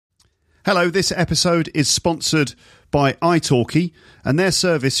Hello, this episode is sponsored by italki, and their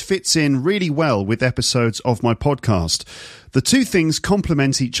service fits in really well with episodes of my podcast. The two things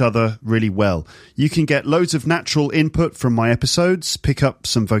complement each other really well. You can get loads of natural input from my episodes, pick up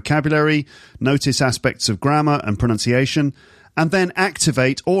some vocabulary, notice aspects of grammar and pronunciation, and then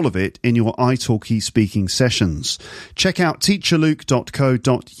activate all of it in your italki speaking sessions. Check out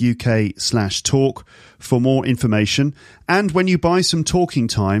teacherluke.co.uk/talk for more information, and when you buy some talking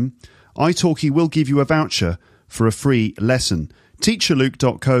time, italki will give you a voucher for a free lesson.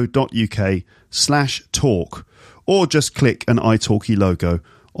 teacherluke.co.uk/talk, or just click an italki logo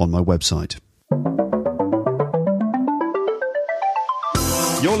on my website.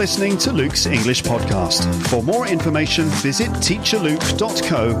 You're listening to Luke's English Podcast. For more information, visit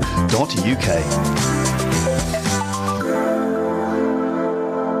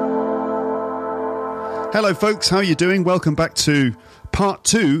teacherluke.co.uk. Hello folks, how are you doing? Welcome back to part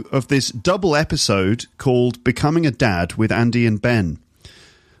 2 of this double episode called Becoming a Dad with Andy and Ben.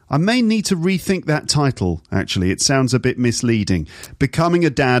 I may need to rethink that title, actually. It sounds a bit misleading. Becoming a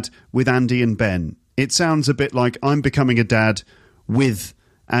Dad with Andy and Ben. It sounds a bit like I'm becoming a dad with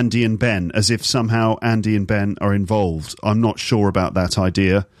Andy and Ben, as if somehow Andy and Ben are involved. I'm not sure about that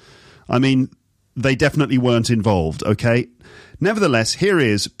idea. I mean, they definitely weren't involved, okay? Nevertheless, here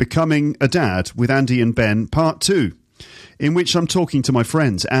is Becoming a Dad with Andy and Ben, part 2, in which I'm talking to my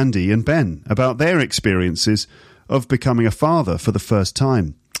friends Andy and Ben about their experiences of becoming a father for the first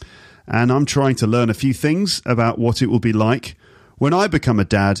time. And I'm trying to learn a few things about what it will be like when I become a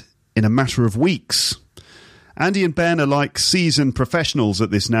dad in a matter of weeks. Andy and Ben are like seasoned professionals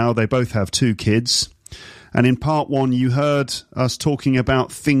at this now. They both have 2 kids. And in part 1, you heard us talking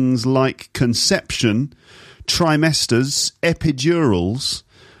about things like conception, trimesters, epidurals,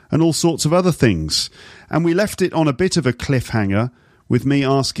 and all sorts of other things. And we left it on a bit of a cliffhanger with me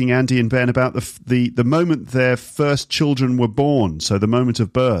asking Andy and Ben about the moment their first children were born, so the moment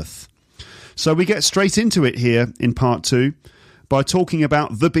of birth. So we get straight into it here in part 2 by talking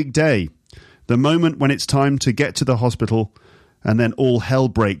about the big day, the moment when it's time to get to the hospital and then all hell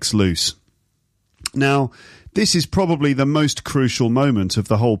breaks loose. Now, this is probably the most crucial moment of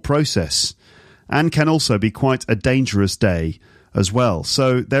the whole process and can also be quite a dangerous day as well.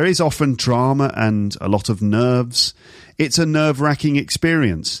 So there is often drama and a lot of nerves. It's a nerve-wracking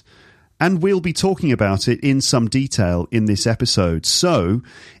experience, and we'll be talking about it in some detail in this episode. So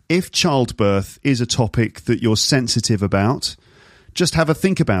if childbirth is a topic that you're sensitive about, just have a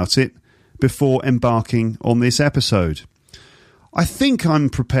think about it before embarking on this episode. I think I'm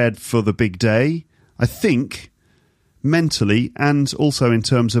prepared for the big day. I think mentally and also in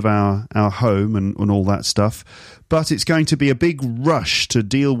terms of our home and all that stuff. But it's going to be a big rush to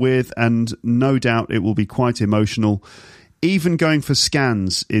deal with, and no doubt it will be quite emotional. Even going for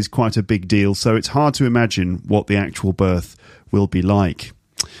scans is quite a big deal, so it's hard to imagine what the actual birth will be like.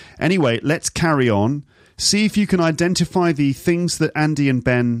 Anyway, let's carry on. See if you can identify the things that Andy and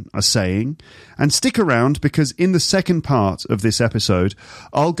Ben are saying, and stick around because in the second part of this episode,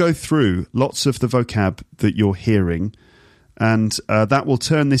 I'll go through lots of the vocab that you're hearing, and that will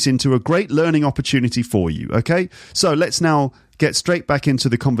turn this into a great learning opportunity for you, okay? So let's now get straight back into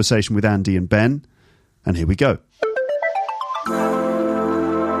the conversation with Andy and Ben, and here we go.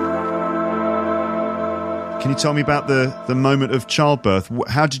 Can you tell me about the moment of childbirth?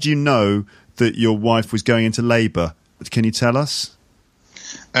 How did you know that your wife was going into labour? Can you tell us?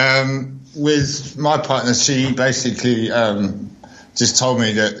 With my partner, she basically just told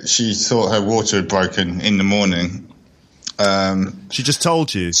me that she thought her water had broken in the morning. She just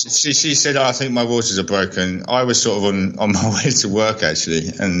told you? She said, I think my waters are broken. I was sort of on my way to work, actually,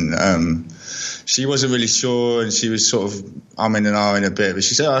 and she wasn't really sure, and she was sort of umming and ahhing a bit, but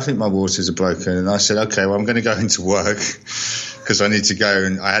she said, I think my waters are broken. And I said, okay, well, I'm going to go into work because I need to go,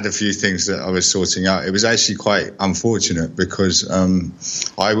 and I had a few things that I was sorting out. It was actually quite unfortunate because I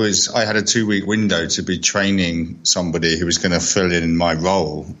had a 2-week window to be training somebody who was going to fill in my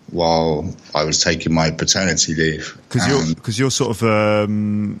role while I was taking my paternity leave. Because you're sort of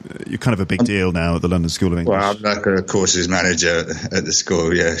you're kind of a big deal now at the London School of English. Well, I'm like a courses manager at the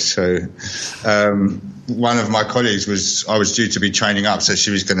school, yeah. So one of my colleagues I was due to be training up, so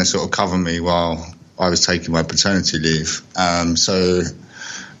she was going to sort of cover me while I was taking my paternity leave. So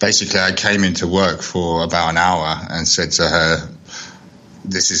basically I came into work for about an hour and said to her,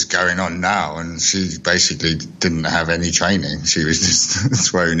 this is going on now, and she basically didn't have any training. She was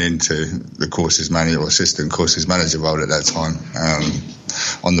just thrown into the courses manager or assistant courses manager role at that time,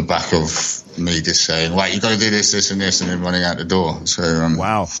 on the back of me just saying, right, you got to do this, this and this, and then running out the door. So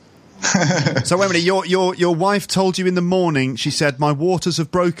wow. So wait a minute, your wife told you in the morning, she said, my waters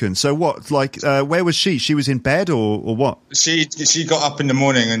have broken. So what, like, where was she? She was in bed or what? She got up in the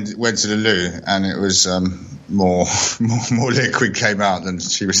morning and went to the loo, and it was more liquid came out than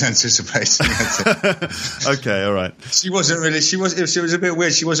she was anticipating. Okay, all right. She was a bit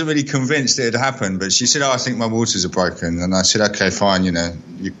weird. She wasn't really convinced it had happened, but she said, I think my waters are broken. And I said, okay, fine,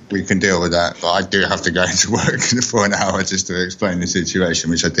 we can deal with that, but I do have to go into work for an hour just to explain the situation,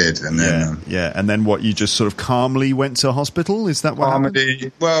 which I did. And then, and then what? You just sort of calmly went to hospital? Is that what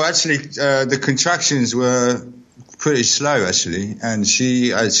happened? Well, actually, the contractions were pretty slow, actually, and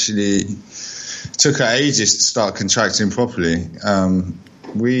she actually took her ages to start contracting properly.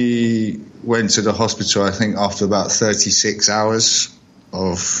 We went to the hospital, I think, after about 36 hours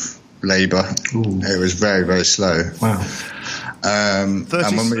of labour. It was very, very slow. Wow. And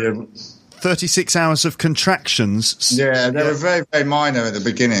when 36 hours of contractions. Yeah, they were very, very minor at the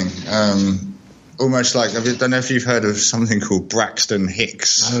beginning. Almost like, I don't know if you've heard of something called Braxton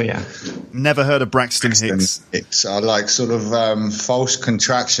Hicks. Oh, yeah. Never heard of Braxton Hicks. Hicks are like sort of false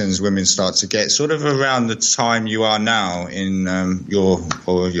contractions women start to get sort of around the time you are now in your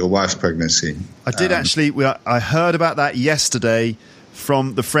wife's pregnancy. I did actually, I heard about that yesterday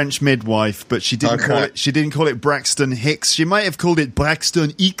from the French midwife, but she didn't call it Braxton Hicks. She might have called it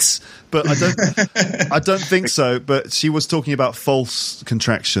Braxton X, but I don't think so. But she was talking about false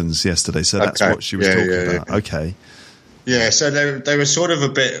contractions yesterday, so that's what she was talking about. Yeah. Okay. Yeah, so they were sort of a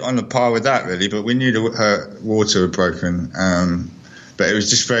bit on the par with that, really. But we knew her water had broken, but it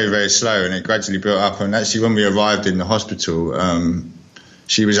was just very, very slow, and it gradually built up. And actually, when we arrived in the hospital,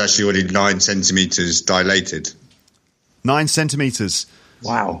 she was actually already 9 centimeters dilated. 9 centimeters.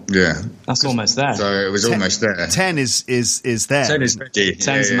 Wow. Yeah. That's almost there. So it was almost there. 10 is there. 10 is ready.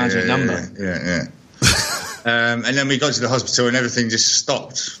 10's the magic number. Yeah. And then we got to the hospital and everything just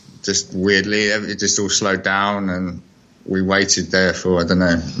stopped. Just weirdly, it just all slowed down, and we waited there for,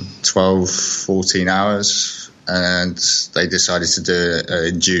 12, 14 hours, and they decided to do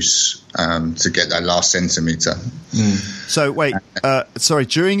induce to get that last centimetre. So wait, sorry,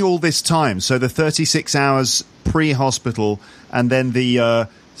 during all this time, so the 36 hours pre-hospital and then the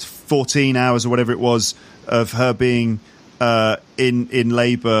 14 hours or whatever it was of her being in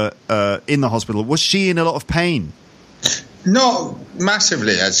labour in the hospital, was she in a lot of pain? Not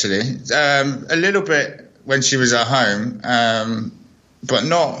massively, actually. A little bit when she was at home, but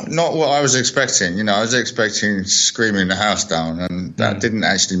not what I was expecting. I was expecting screaming the house down, and that didn't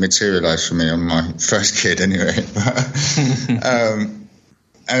actually materialise for me on my first kid anyway.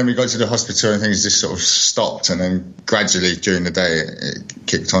 And then we got to the hospital and things just sort of stopped, and then gradually during the day it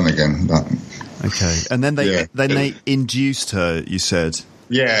kicked on again. But, okay, and then they induced her, you said?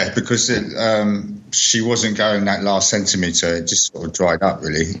 Yeah, because she wasn't going that last centimetre. It just sort of dried up,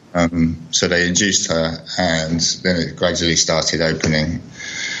 really. So they induced her, and then it gradually started opening.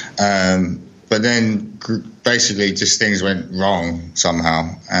 But then basically just things went wrong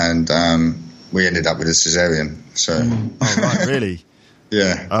somehow, and we ended up with a cesarean. So. Oh, right, really?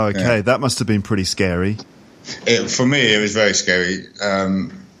 Yeah. Oh, okay. Yeah. That must have been pretty scary. For me, it was very scary.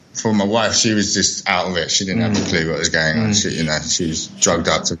 For my wife, she was just out of it. She didn't have a clue what was going on. She was drugged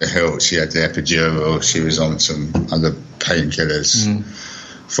up to the hilt. She had the epidural. She was on some other painkillers.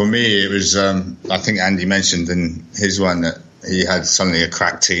 For me, it was, I think Andy mentioned in his one that he had suddenly a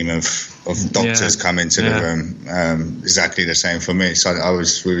crack team of doctors come into the room. Exactly the same for me. So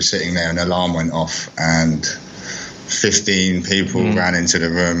we were sitting there, an alarm went off, and 15 people ran into the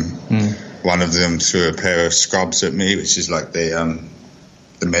room. One of them threw a pair of scrubs at me, which is like the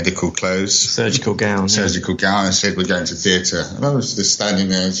medical clothes, surgical gown, and said, "We're going to theatre." And I was just standing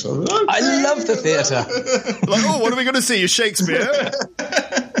there and sort of, okay. I love the theatre. Like, oh, what are we going to see? Shakespeare? Are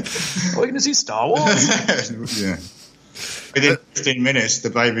we going to see Star Wars? Yeah. Within 15 minutes, the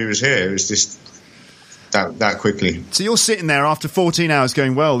baby was here. It was just that quickly. So you're sitting there after 14 hours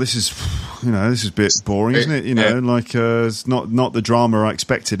going, well, this is a bit boring, isn't it? It's not the drama I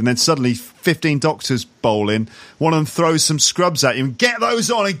expected. And then suddenly 15 doctors bowl in. One of them throws some scrubs at you and get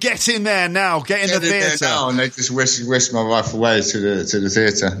those on and get in there now. Get in the theatre. And they just whisked my wife away to the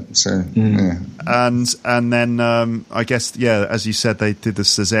theatre. So, yeah. And then I guess, as you said, they did the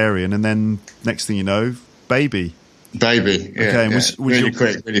cesarean, and then next thing you know, baby. Baby, yeah. Okay, and really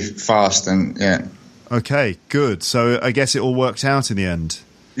quick, really fast, and yeah. Okay, good. So I guess it all worked out in the end.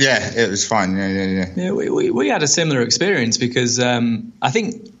 Yeah, it was fine. Yeah. We had a similar experience because I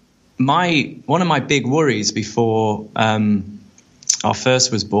think one of my big worries before our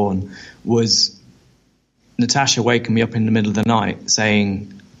first was born was Natasha waking me up in the middle of the night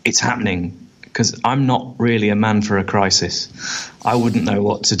saying, "It's happening. because I'm not really a man for a crisis. I wouldn't know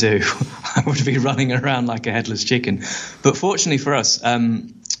what to do. I would be running around like a headless chicken. But fortunately for us,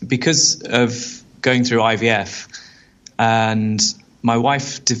 because of going through IVF, and my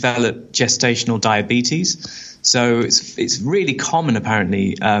wife developed gestational diabetes. So it's really common,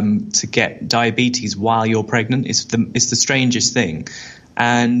 apparently, to get diabetes while you're pregnant. It's the strangest thing.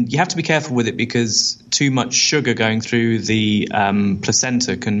 And you have to be careful with it because too much sugar going through the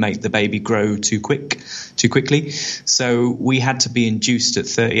placenta can make the baby grow too quickly. So we had to be induced at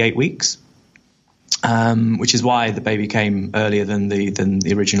 38 weeks, which is why the baby came earlier than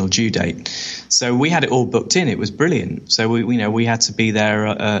the original due date. So we had it all booked in. It was brilliant. So we had to be there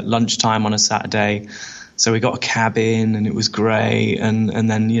at lunchtime on a Saturday. So we got a cabin and it was great. And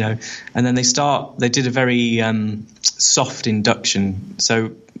then they did a very soft induction.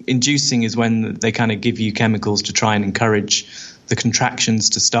 So inducing is when they kind of give you chemicals to try and encourage the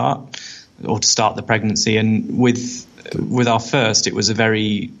contractions to start the pregnancy. And with our first, it was a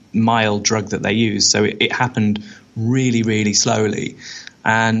very mild drug that they used. So it happened really, really slowly.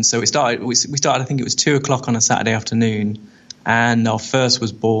 And so we started, I think it was 2:00 on a Saturday afternoon. And our first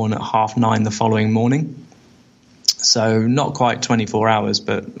was born at 9:30 the following morning. So not quite 24 hours,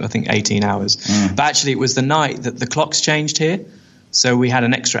 but I think 18 hours. But actually, it was the night that the clocks changed here. So we had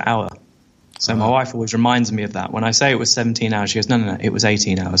an extra hour. So my wife always reminds me of that. When I say it was 17 hours, she goes, no, it was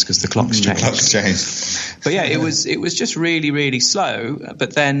 18 hours because the clocks changed. The clocks changed. But yeah, it was just really, really slow.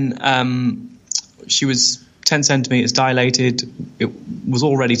 But then she was 10 centimeters dilated. It was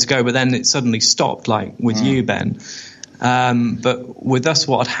all ready to go, but then it suddenly stopped, like with you, Ben. But with us,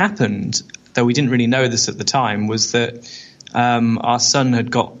 what had happened, though we didn't really know this at the time, was that our son had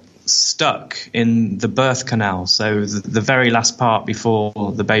got stuck in the birth canal. So the very last part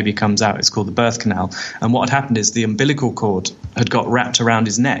before the baby comes out is called the birth canal. And what had happened is the umbilical cord had got wrapped around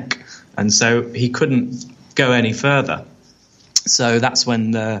his neck. And so he couldn't go any further. So that's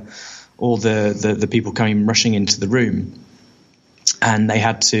when all the people came rushing into the room. And they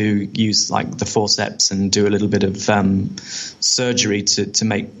had to use like the forceps and do a little bit of surgery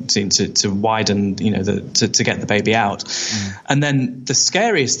to widen, to get the baby out. And then the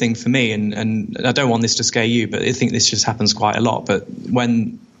scariest thing for me, and I don't want this to scare you, but I think this just happens quite a lot. But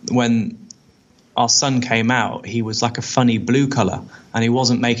when our son came out, he was like a funny blue color and he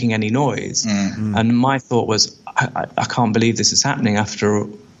wasn't making any noise. And my thought was, I can't believe this is happening after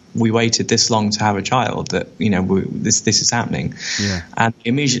we waited this long to have a child, that this is happening. And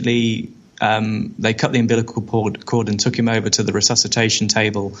immediately they cut the umbilical cord and took him over to the resuscitation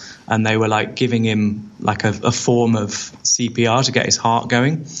table, and they were like giving him like a form of CPR to get his heart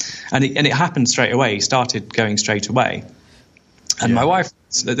going, and it happened straight away. He started going straight away. And my wife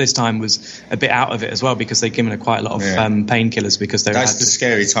at this time was a bit out of it as well, because they'd given her quite a lot of painkillers because they That's the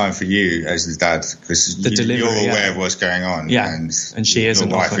scary time for you as the dad, because you're aware of what's going on. And she isn't.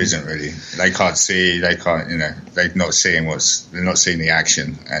 Your wife isn't really. They can't see. They can't. They're not seeing they're not seeing the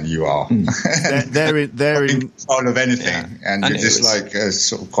action, and you are. They're in control of anything, and you're just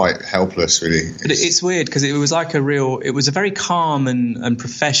sort of quite helpless, really. But it's weird because it was like it was a very calm and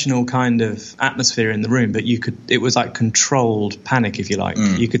professional kind of atmosphere in the room, but it was like controlled panic, if you like.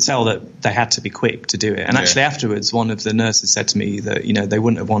 You could tell that they had to be quick to do it. And actually afterwards, one of the nurses said to me that, they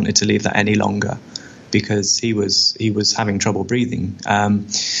wouldn't have wanted to leave that any longer because he was having trouble breathing.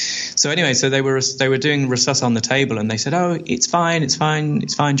 So anyway, so they were doing resus on the table, and they said, "Oh, it's fine. Do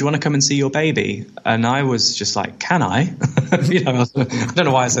you want to come and see your baby?" And I was just like, "Can I?" I don't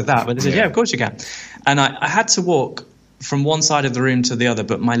know why I said that, but they said, "Yeah, of course you can." And I had to walk from one side of the room to the other,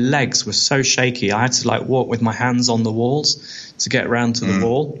 but my legs were so shaky. I had to like walk with my hands on the walls to get around to the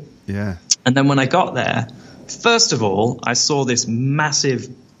wall. Yeah. And then when I got there, first of all, I saw this massive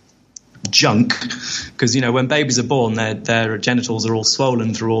junk, because when babies are born, their genitals are all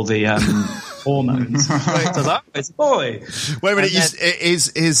swollen through all the hormones. So that was a boy. Wait a minute,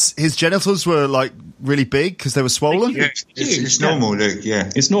 his genitals were like really big because they were swollen? Yeah, it's normal, Luke. Yeah,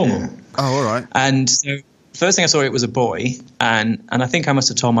 it's normal. Yeah. Oh, all right. And so first thing I saw, it was a boy, and I think I must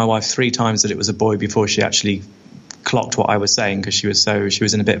have told my wife 3 times that it was a boy before she actually clocked what I was saying, because she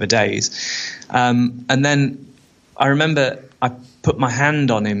was in a bit of a daze. And then I remember I put my hand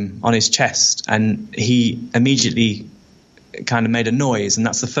on his chest, and he immediately kind of made a noise, and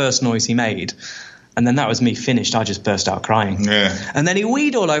that's the first noise he made. And then that was me finished. I just burst out crying. Yeah. And then he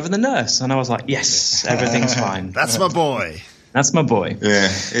weed all over the nurse, and I was like, yes, everything's fine. That's my boy. That's my boy. Yeah,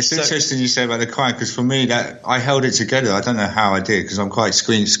 it's interesting you say about the crying, because for me, that I held it together. I don't know how I did, because I'm quite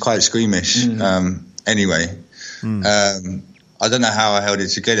squeamish anyway. I don't know how I held it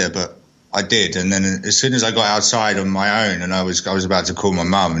together, but I did, and then as soon as I got outside on my own, and I was about to call my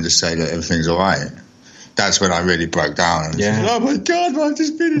mum and just say that everything's all right, that's when I really broke down. And Yeah. said, oh my God, I've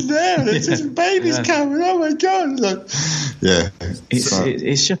just been in there. There's just babies coming. Oh my God. Like, yeah.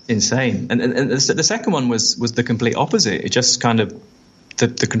 It's just insane. And the second one was the complete opposite. It just kind of,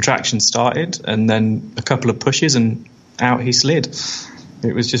 the contraction started, and then a couple of pushes and out he slid.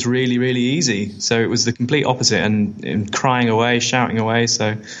 It was just really, really easy. So it was the complete opposite, and crying away, shouting away.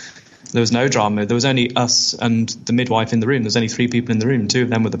 So there was no drama. There was only us and the midwife in the room. There was only 3 people in the room. 2 of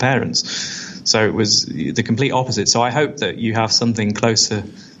them were the parents. So it was the complete opposite. So I hope that you have something closer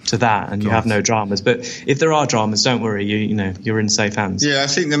to that and you have no dramas. But if there are dramas, don't worry. You're in safe hands. Yeah, I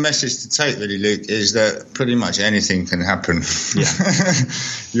think the message to take, really, Luke, is that pretty much anything can happen. Yeah.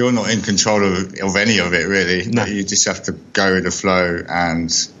 You're not in control of any of it, really. No. But you just have to go with the flow, and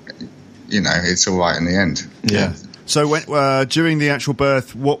it's all right in the end. Yeah. So when, during the actual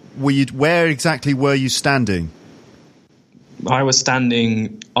birth, where exactly were you standing? I was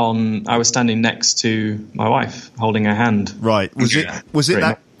standing next to my wife, holding her hand. Right. Was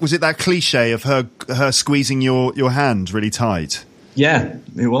it that cliche of her squeezing your hand really tight? Yeah,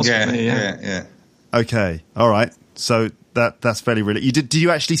 it was. Yeah. Okay. All right. So that's fairly really. Did you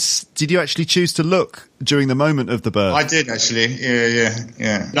actually choose to look during the moment of the birth? I did, actually.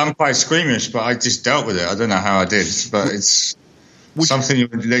 Yeah. I'm quite squeamish, but I just dealt with it. I don't know how I did, but it's something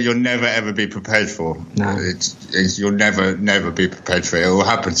that you'll never ever be prepared for. No. You'll never be prepared for it. It will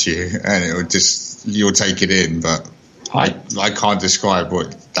happen to you, and you'll take it in. But I can't describe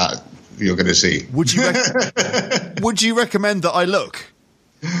what that you're going to see. Would you recommend that I look?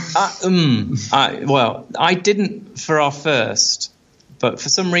 I didn't for our first, but for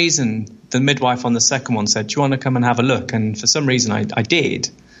some reason the midwife on the second one said, "Do you want to come and have a look?" And for some reason I did.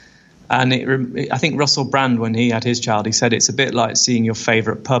 And I think Russell Brand, when he had his child, he said it's a bit like seeing your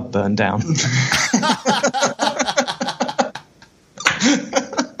favourite pub burn down.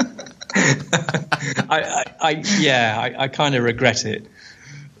 I kind of regret it.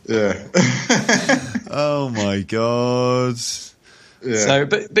 Yeah. Oh my God. Yeah. So,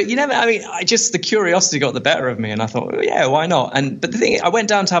 but the curiosity got the better of me, and I thought, well, yeah, why not? But the thing is, I went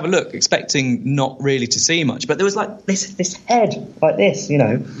down to have a look, expecting not really to see much, but there was like this head like this,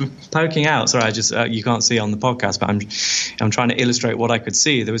 poking out. Sorry, I just you can't see on the podcast, but I'm trying to illustrate what I could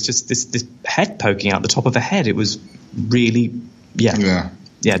see. There was just this head poking out the top of a head. It was really, yeah,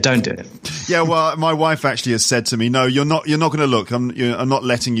 don't do it. Yeah, well, my wife actually has said to me, "No, you're not going to look. I'm not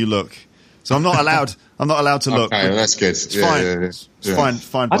letting you look." So I'm not allowed. I'm not allowed to look. Okay, well, that's good. It's fine. It's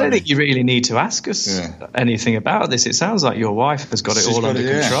fine. I don't think you really need to ask us anything about this. It sounds like your wife has got it all under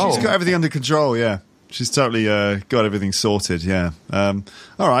control. She's got everything under control. Yeah, she's totally got everything sorted. Yeah. All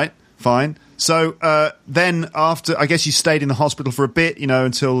right. Fine. So then after, I guess you stayed in the hospital for a bit,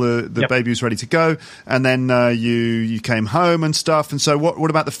 until the baby was ready to go, and then you came home and stuff. And so what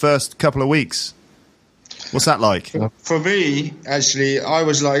about the first couple of weeks? What's that like? For me, actually, I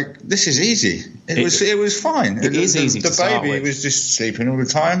was like, "This is easy." It was fine. It is easy. The baby was just sleeping all the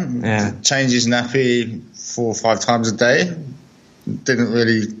time. Yeah. Changed his nappy 4 or 5 times a day. Didn't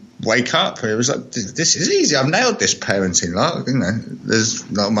really wake up. It was like, "This is easy. I've nailed this parenting." There's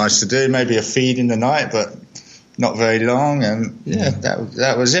not much to do. Maybe a feed in the night, but not very long. And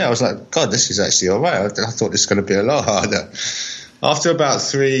that was it. I was like, "God, this is actually all right." I thought this was going to be a lot harder. After about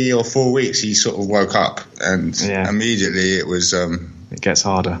 3 or 4 weeks, he sort of woke up, and immediately it was it gets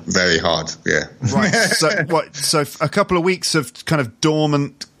harder, very hard. Yeah, right. So a couple of weeks of kind of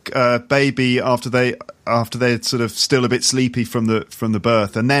dormant baby after they're sort of still a bit sleepy from the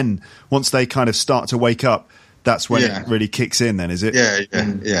birth, and then once they kind of start to wake up, that's when it really kicks in. Then is it? Yeah.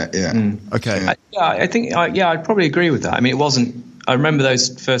 Okay. I think I'd probably agree with that. I mean, it wasn't. I remember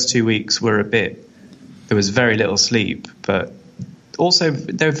those first 2 weeks were there was very little sleep, but also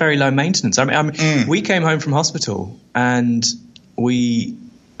they were very low maintenance. I mean, we came home from hospital and we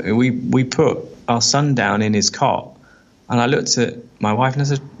put our son down in his cot, and I looked at my wife and I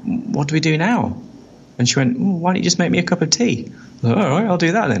said, "What do we do now?" And she went, "Why don't you just make me a cup of tea?" I was like, "All right, I'll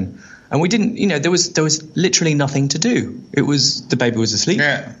do that then." And we didn't, there was literally nothing to do. It was the baby was asleep.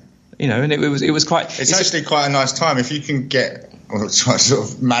 Yeah. And it was quite. It's actually quite a nice time if you can get. Try to sort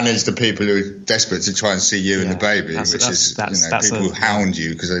of manage the people who are desperate to try and see you and the baby, people who hound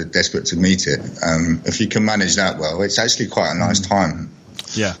you because they're desperate to meet it. If you can manage that well, it's actually quite a nice time.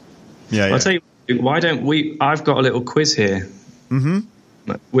 Yeah. I'll tell you, why don't we? I've got a little quiz here,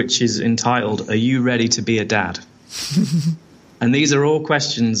 which is entitled "Are you ready to be a dad?" And these are all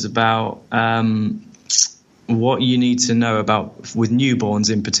questions about what you need to know about with newborns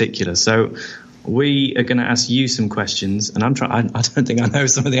in particular. So we are going to ask you some questions, and I don't think I know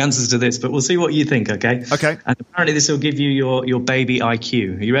some of the answers to this, but we'll see what you think, okay? Okay. And apparently this will give you your baby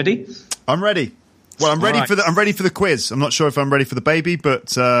IQ. Are you ready? I'm ready. Well, I'm ready for the quiz. I'm not sure if I'm ready for the baby,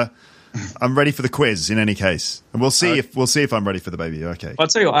 but I'm ready for the quiz in any case. And we'll see if I'm ready for the baby. Okay. I'll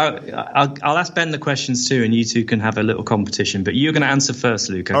tell you what, I'll ask Ben the questions too, and you two can have a little competition, but you're going to answer first,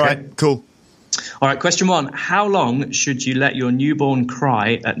 Luke, okay? All right, cool. All right, question 1. How long should you let your newborn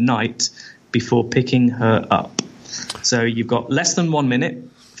cry at night before picking her up? So you've got less than 1 minute,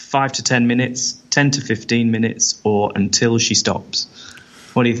 5 to 10 minutes, 10 to 15 minutes, or until she stops.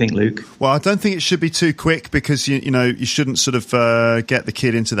 What do you think, Luke? Well, I don't think it should be too quick because, you shouldn't sort of get the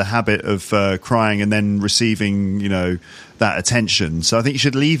kid into the habit of crying and then receiving, that attention. So I think you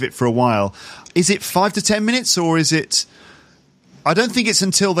should leave it for a while. Is it 5 to 10 minutes or is it... I don't think it's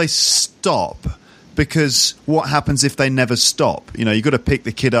until they stop, because what happens if they never stop? You've got to pick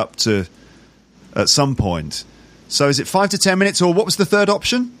the kid up at some point. So is it 5 to 10 minutes, or what was the third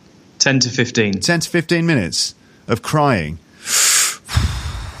option? 10 to 15. 10 to 15 minutes of crying.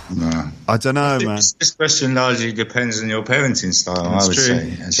 No. I don't know, man. This question largely depends on your parenting style, I would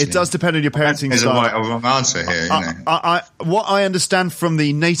say. Actually. It does depend on your parenting style. There's a right or wrong answer here, What I understand from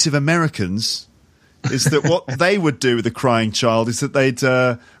the Native Americans is that what they would do with a crying child is that they'd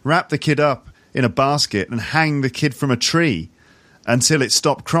wrap the kid up in a basket and hang the kid from a tree until it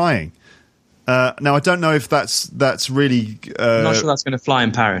stopped crying. Now, I don't know if that's really... I'm not sure that's going to fly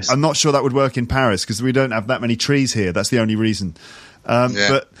in Paris. I'm not sure that would work in Paris because we don't have that many trees here. That's the only reason.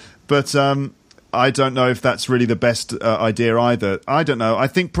 But I don't know if that's really the best idea either. I don't know. I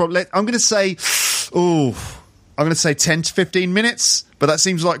think probably... I'm going to say... I'm going to say 10 to 15 minutes, but that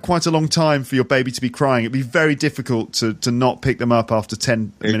seems like quite a long time for your baby to be crying. It'd be very difficult to not pick them up after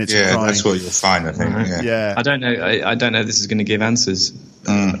 10 minutes of crying. Yeah, that's what you'll find, I think. Right. Yeah. I don't know. I don't know if this is going to give answers.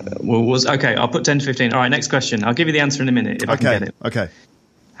 Okay, I'll put 10 to 15. All right, next question. I'll give you the answer in a minute if I can get it. Okay.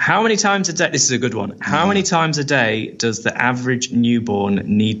 How many times a day... This is a good one. How many times a day does the average newborn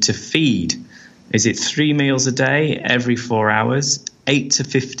need to feed? Is it 3 meals a day, every 4 hours, 8 to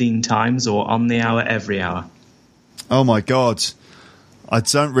 15 times, or on the hour, every hour? Oh, my God. I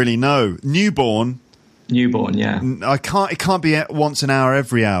don't really know. Newborn, yeah. It can't be once an hour,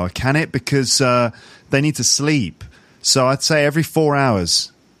 every hour, can it? Because they need to sleep. So I'd say every 4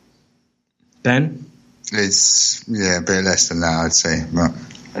 hours. Ben? It's, a bit less than that, I'd say. But...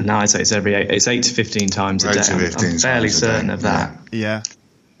 No, I'd say it's 8 to 15 times a day. I'm fairly certain of that. Yeah.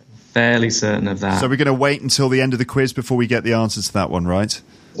 Fairly certain of that. So we're going to wait until the end of the quiz before we get the answers to that one, right?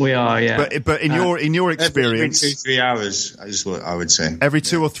 We are, yeah. But in your experience... Every 2-3 hours is what I would say. Every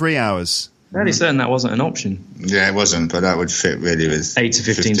 2 or 3 hours? Fairly certain that wasn't an option. Yeah, it wasn't, but that would fit really with... 8 to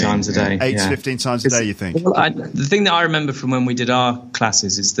 15 times a day. 8 to 15 times a day, you think? Well, the thing that I remember from when we did our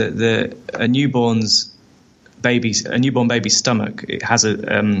classes is that a newborn baby's stomach, it has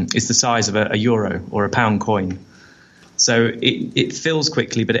it's the size of a euro or a pound coin. So it fills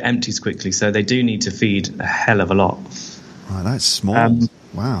quickly, but it empties quickly. So they do need to feed a hell of a lot. Right, that's small.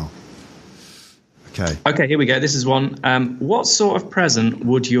 Wow. Okay, here we go. This is one. What sort of present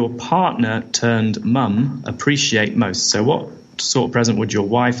would your partner turned mum appreciate most? So what sort of present would your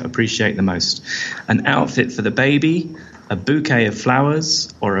wife appreciate the most? An outfit for the baby, a bouquet of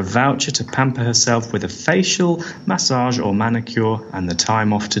flowers, or a voucher to pamper herself with a facial, massage or manicure and the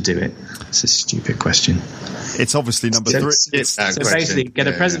time off to do it? It's a stupid question. It's obviously number 3. So basically, get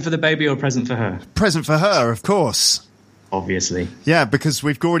a present for the baby or a present for her? Present for her, of course. Obviously. Yeah, because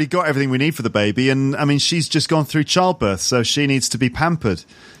we've already got everything we need for the baby. And, I mean, she's just gone through childbirth, so she needs to be pampered.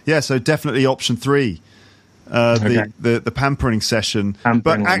 Yeah, so definitely option 3, the pampering session.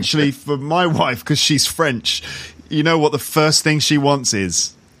 But actually, for my wife, because she's French, you know what the first thing she wants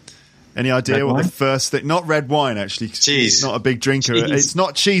is? Any idea what the first thing... Not red wine, actually. Cheese. She's not a big drinker. Cheese. It's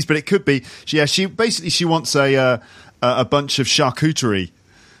not cheese, but it could be. She wants a bunch of charcuterie.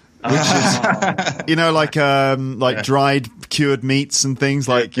 Which is, like dried cured meats and things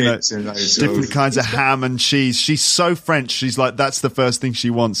different kinds of ham and cheese. She's so French. She's like, that's the first thing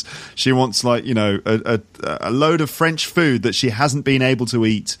she wants. She wants a load of French food that she hasn't been able to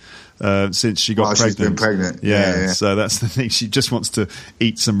eat since she got pregnant. She's been pregnant. Yeah, so that's the thing. She just wants to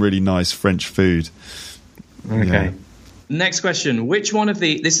eat some really nice French food. Okay. Yeah. Next question. Which one of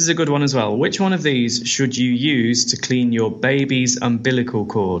this is a good one as well. Which one of these should you use to clean your baby's umbilical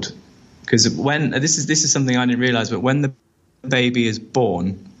cord? Because this is something I didn't realize, but when the baby is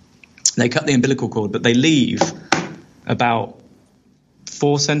born, they cut the umbilical cord, but they leave about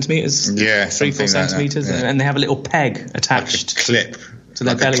 4 centimeters. Yeah, 3-4 centimeters, and they have a little peg attached. Like a clip. To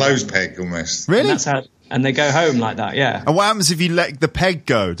their belly. A clothes peg almost. Really? And and they go home like that. Yeah. And what happens if you let the peg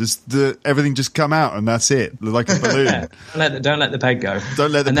go? Does everything just come out and that's it, like a balloon? Yeah. Don't let the peg go.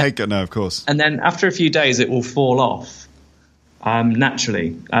 Don't let the peg go. No, of course. And then after a few days, it will fall off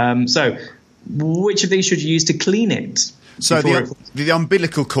naturally. So, which of these should you use to clean it? So the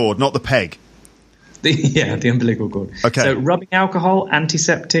umbilical cord, not the peg. The umbilical cord. Okay. So rubbing alcohol,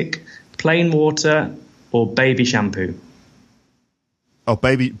 antiseptic, plain water, or baby shampoo. Oh,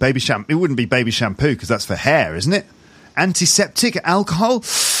 baby shampoo. It wouldn't be baby shampoo because that's for hair, isn't it? Antiseptic, alcohol.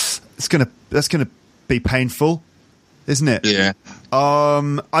 That's gonna be painful, isn't it? Yeah.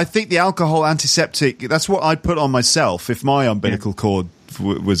 I think the alcohol antiseptic. That's what I'd put on myself if my umbilical cord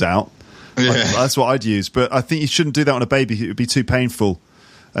was out. Yeah. That's what I'd use. But I think you shouldn't do that on a baby. It would be too painful.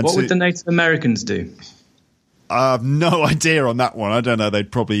 And what would the Native Americans do? I have no idea on that one. I don't know.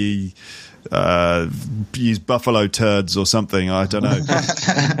 They'd probably use buffalo turds or something. I don't know.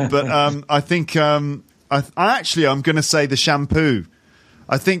 But I think I'm going to say the shampoo.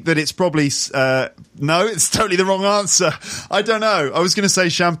 I think that it's probably no, it's totally the wrong answer. I don't know. I was going to say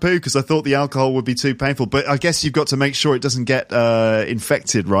shampoo because I thought the alcohol would be too painful. But I guess you've got to make sure it doesn't get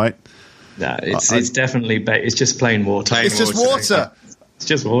infected, right? No, it's definitely it's just plain water. It's just water. It's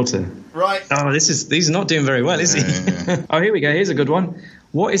just water. Right. Oh, these are not doing very well, is he? Yeah. Oh, here we go. Here's a good one.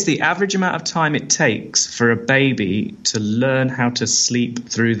 What is the average amount of time it takes for a baby to learn how to sleep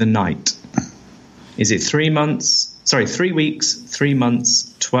through the night? Is it 3 months? Sorry, 3 weeks, 3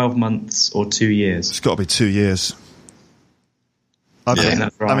 months, 12 months, or 2 years? It's got to be 2 years. I think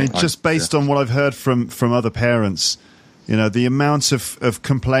that's right. I mean, just based on what I've heard from other parents, the amount of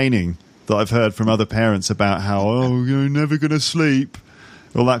complaining that I've heard from other parents about how, you're never going to sleep,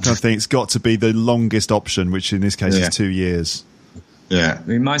 all that kind of thing. It's got to be the longest option, which in this case is 2 years. Yeah. I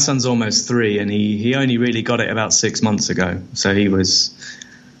mean, my son's almost 3, and he only really got it about 6 months ago. So he was,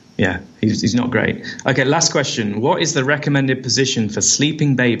 he's not great. Okay, last question. What is the recommended position for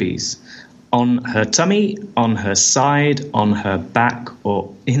sleeping babies? On her tummy, on her side, on her back,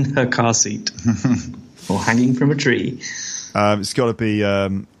 or in her car seat? Or hanging from a tree? It's got to be. I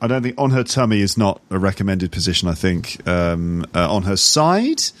don't think on her tummy is not a recommended position. I think on her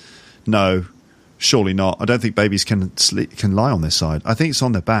side, no, surely not. I don't think babies can lie on their side. I think it's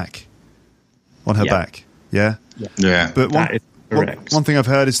on their back, on her back. Yeah, yeah. But that is correct. One thing I've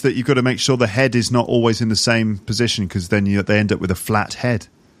heard is that you've got to make sure the head is not always in the same position because then they end up with a flat head.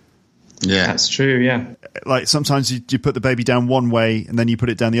 Yeah, that's true. Yeah, like sometimes you put the baby down one way and then you put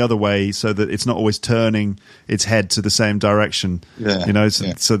it down the other way so that it's not always turning its head to the same direction. Yeah,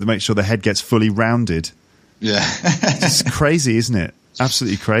 so to make sure the head gets fully rounded. Yeah, it's crazy, isn't it?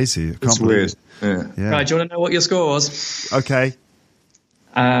 Absolutely crazy. I can't believe weird. it. Yeah. Right, do you want to know what your score was? Okay.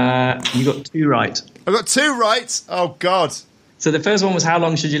 You got 2 right. I got 2 right. Oh God. So the first one was how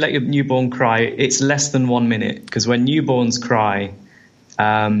long should you let your newborn cry? It's less than 1 minute because when newborns cry,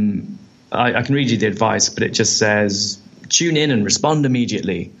 I can read you the advice, but it just says tune in and respond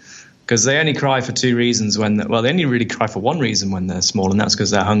immediately because they only cry for 2 reasons they only really cry for 1 reason when they're small, and that's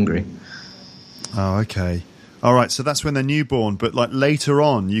because they're hungry. Oh, okay. All right. So that's when they're newborn, but like later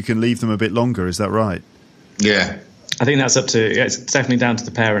on, you can leave them a bit longer. Is that right? Yeah. I think that's it's definitely down to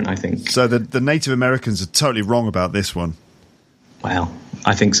the parent, I think. So the Native Americans are totally wrong about this one. Well,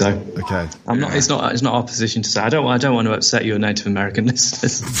 I think so. Okay. It's not our position to say. I don't want to upset your Native American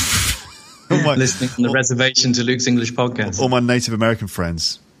listeners listening on the reservation to Luke's English podcast. All my Native American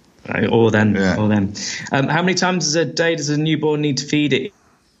friends. Right, or them. How many times a day does a newborn need to feed? It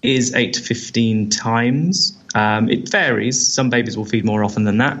is 8 to 15 times. It varies. Some babies will feed more often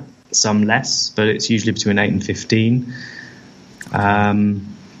than that, some less, but it's usually between 8 and 15. Right.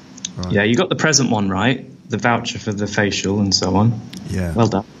 Yeah, you got the present one right. The voucher for the facial and so on. Yeah. Well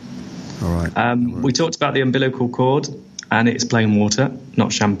done. All right. We talked about the umbilical cord, and it's plain water,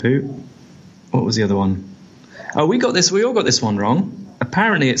 not shampoo. What was the other one? Oh, we all got this one wrong.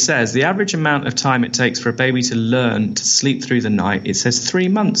 Apparently it says the average amount of time it takes for a baby to learn to sleep through the night, it says 3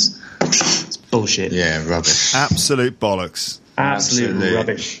 months. It's bullshit. Yeah, rubbish. Absolute bollocks. Absolute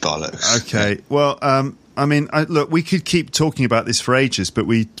rubbish. Bollocks. Okay. Well, I mean, look, we could keep talking about this for ages, but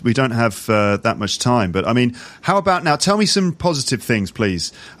we don't have that much time. But I mean, how about now? Tell me some positive things,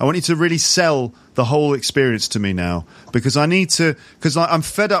 please. I want you to really sell the whole experience to me now, because I'm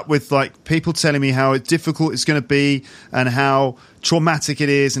fed up with like people telling me how difficult it's going to be and how traumatic it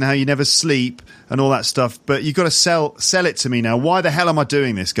is and how you never sleep and all that stuff. But you've got to sell it to me now. Why the hell am I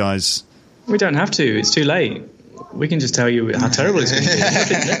doing this, guys? We don't have to. It's too late. We can just tell you how terrible it's going to be.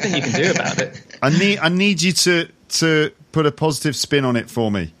 Nothing you can do about it. I need you to put a positive spin on it for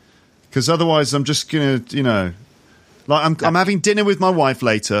me, because otherwise I'm just gonna, I'm having dinner with my wife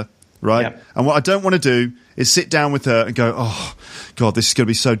later, right? Yep. And what I don't want to do is sit down with her and go, oh, God, this is going to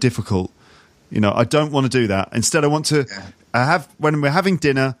be so difficult. I don't want to do that. Instead, I want to when we're having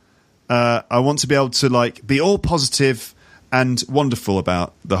dinner, I want to be able to be all positive and wonderful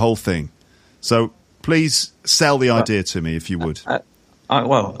about the whole thing. So please sell the idea to me, if you would.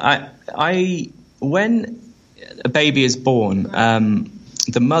 When a baby is born,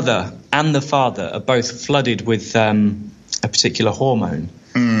 the mother and the father are both flooded with a particular hormone,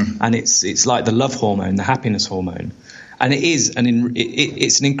 and it's like the love hormone, the happiness hormone, and it's an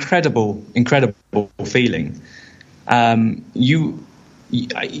incredible feeling.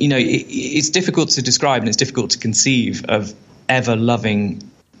 It's difficult to describe, and it's difficult to conceive of ever loving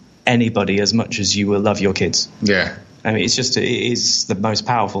anybody as much as you will love your kids. Yeah. I mean, it is the most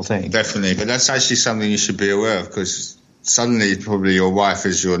powerful thing. Definitely. But that's actually something you should be aware of, because suddenly probably your wife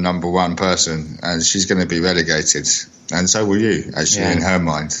is your number one person and she's going to be relegated. And so will you, actually, in her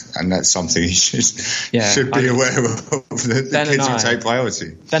mind. And that's something you should be aware of. The kids will take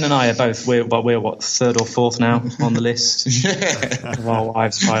priority. Ben and I are both, we're what, third or fourth now on the list of our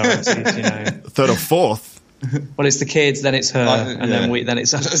wives' priorities, Third or fourth? Well, it's the kids, then it's her, then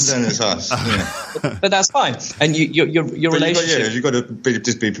it's us. Then it's us. Yeah. But that's fine. And your relationship. You've got to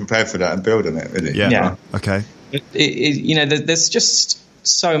just be prepared for that and build on it, really. Yeah. Okay. There's just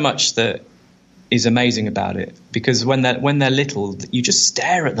so much that is amazing about it, because when they're little, you just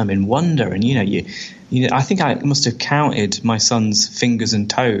stare at them in wonder, and I think I must have counted my son's fingers and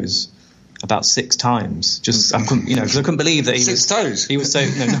toes about 6 times. I couldn't, because I couldn't believe that he 6 toes. He was so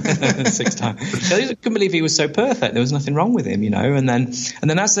no 6 times. I couldn't believe he was so perfect. There was nothing wrong with him, And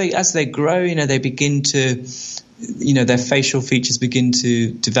then as they grow, they begin to, their facial features begin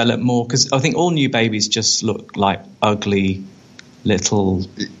to develop more, because I think all new babies just look like ugly little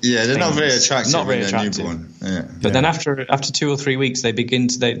they're not very attractive. Not very attractive. Newborn. Yeah. But then after 2 or 3 weeks, they begin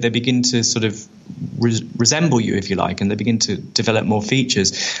to sort of resemble you, if you like, and they begin to develop more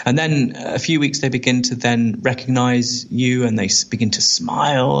features. And then a few weeks, they begin to then recognize you, and they begin to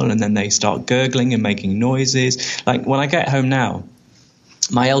smile, and then they start gurgling and making noises. Like when I get home now,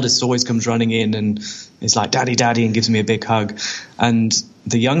 my eldest always comes running in and is like, "Daddy, Daddy," and gives me a big hug. And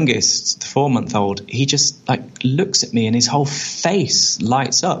the youngest, the 4-month-old, he just looks at me, and his whole face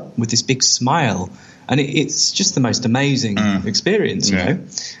lights up with this big smile. And it's just the most amazing experience, you know.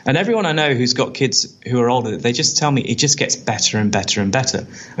 And everyone I know who's got kids who are older, they just tell me it just gets better and better and better,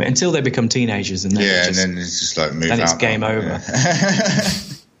 until they become teenagers, and then and then it's just like move then out. It's game over.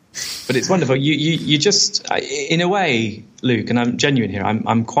 But it's wonderful. You just, in a way, Luke, and I'm genuine here,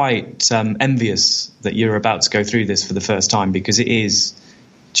 I'm quite envious that you're about to go through this for the first time, because it is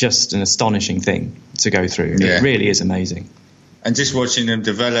just an astonishing thing to go through. Yeah. It really is amazing. And just watching them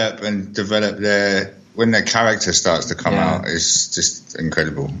develop when their character starts to come out is just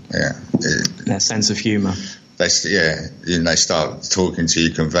incredible. Yeah. Their sense of humour. They start talking to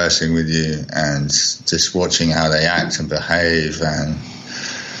you, conversing with you, and just watching how they act and behave and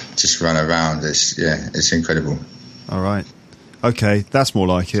just run around. It's incredible. All right. Okay, that's more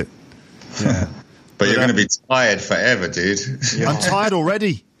like it. Yeah. But you're going to be tired forever, dude. I'm tired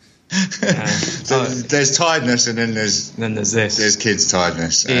already. There's tiredness, and then there's this. There's kids'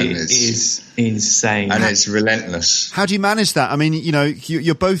 tiredness, and it is insane, and it's relentless. How do you manage that? I mean,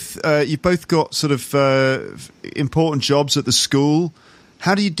 you've both got sort of important jobs at the school.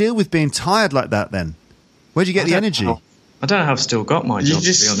 How do you deal with being tired like that? Then, where do you get the energy? I don't know how I've still got my job, to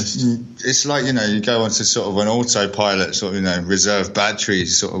be honest. It's like, you go onto sort of an autopilot, sort of, reserve battery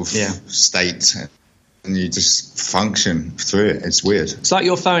sort of state, and you just function through it. It's weird. It's like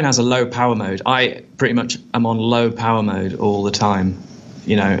your phone has a low power mode. I pretty much am on low power mode all the time.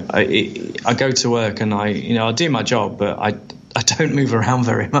 I go to work and I do my job, but I don't move around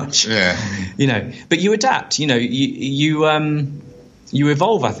very much. Yeah. But you adapt. You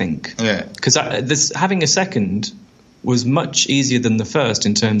evolve, I think. Yeah. Because having a second was much easier than the first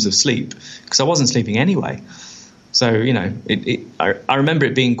in terms of sleep, because I wasn't sleeping anyway. So, I remember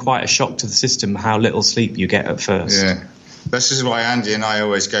it being quite a shock to the system how little sleep you get at first. Yeah. This is why Andy and I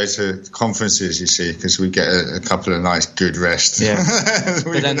always go to conferences, you see, because we get a couple of nights good rest. Yeah.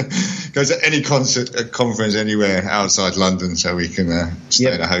 We go to any conference anywhere outside London, so we can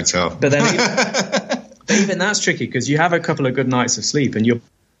stay in a hotel. But then even that's tricky, because you have a couple of good nights of sleep and your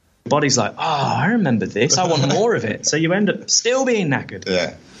body's like, I remember this, I want more of it. So you end up still being knackered.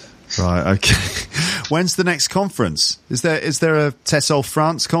 Yeah. Right, okay. When's the next conference? Is there a Tessol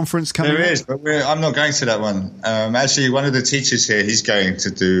France conference coming up? There is, but I'm not going to that one. Actually, one of the teachers here, he's going to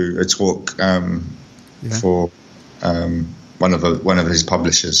do a talk for one of his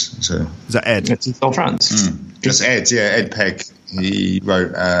publishers. So. Is that Ed? Tessol France. Just Ed, Ed Pegg. He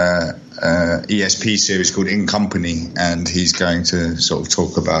wrote ESP series called In Company, and he's going to sort of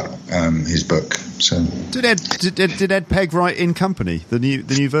talk about his book. So did Ed Pegg write In Company, the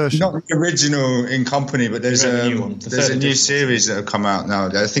new version? Not the original In Company, but there's a new series that have come out now.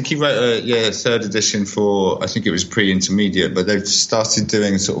 I think he wrote a third edition for, I think it was pre-intermediate, but they've started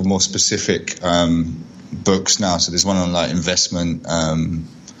doing sort of more specific books now. So there's one on like investment,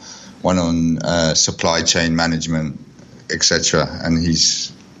 one on supply chain management, etc., and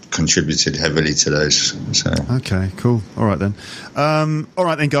he's contributed heavily to those. So okay, cool. All right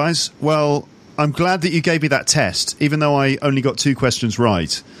then, guys. Well, I'm glad that you gave me that test, even though I only got 2 questions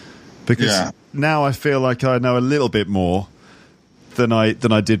right, because now I feel like I know a little bit more than I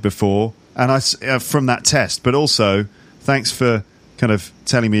did before, and from that test. But also, thanks for kind of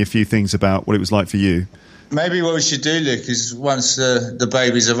telling me a few things about what it was like for you. Maybe what we should do, Luke, is once the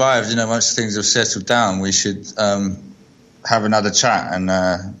baby's arrived, once things have settled down, we should have another chat, and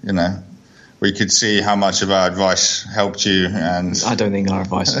we could see how much of our advice helped you. And I don't think our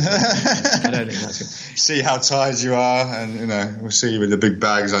advice. I don't think that's good. See how tired you are, and we'll see you with the big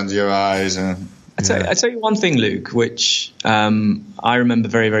bags under your eyes. And I tell you one thing, Luke, which I remember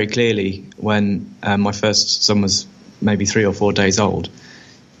very, very clearly when my first son was maybe 3 or 4 days old,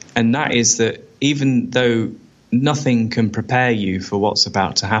 and that is that even though nothing can prepare you for what's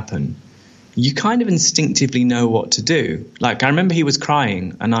about to happen, you kind of instinctively know what to do. Like, I remember he was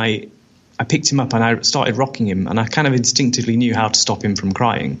crying, and I picked him up and I started rocking him, and I kind of instinctively knew how to stop him from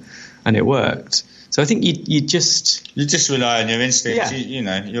crying, and it worked. So I think you just rely on your instincts.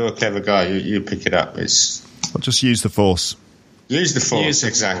 Yeah. You're a clever guy. You pick it up. I'll just use the force. Use the force,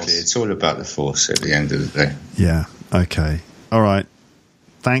 exactly. It's all about the force at the end of the day. Yeah. Okay. All right.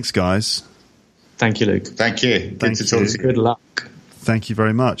 Thanks, guys. Thank you, Luke. Thank you. Good to talk to you. Good luck. Thank you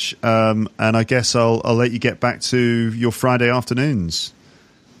very much. And I guess I'll let you get back to your Friday afternoons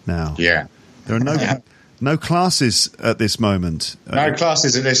now. Yeah. There are no classes at this moment. No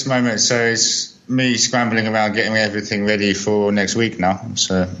classes at this moment, so it's me scrambling around getting everything ready for next week now.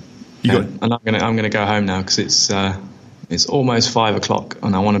 So and I'm gonna go home now because it's almost 5 o'clock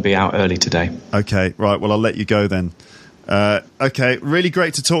and I want to be out early today. Okay, right. Well, I'll let you go then. Okay, really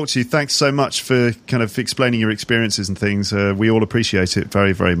great to talk to you. Thanks so much for kind of explaining your experiences and things. We all appreciate it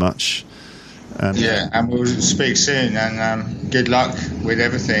very, very much. And we'll speak soon, and good luck with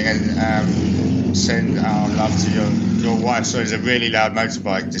everything, and send our love to your wife. So there's a really loud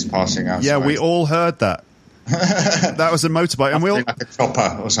motorbike just passing outside. Yeah, we all heard that. That was a motorbike, and we all like a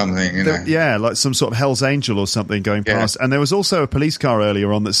chopper or something, Yeah, like some sort of Hell's Angel or something going past. And there was also a police car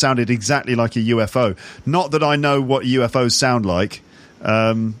earlier on that sounded exactly like a UFO. Not that I know what UFOs sound like.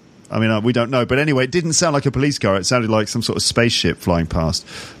 We don't know, but anyway, it didn't sound like a police car. It sounded like some sort of spaceship flying past.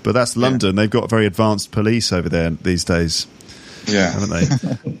 But that's London. They've got very advanced police over there these days. Yeah, haven't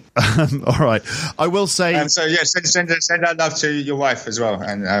they? All right. I will say. Send our love to your wife as well,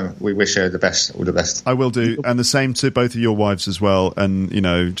 and we wish her the best. All the best. I will do, and the same to both of your wives as well. And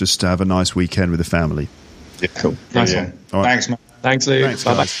just to have a nice weekend with the family. Yeah, cool. Nice one. All right. Thanks, man. Thanks, Lou.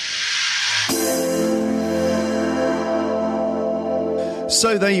 Bye bye.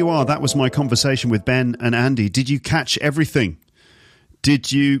 So there you are. That was my conversation with Ben and Andy. Did you catch everything?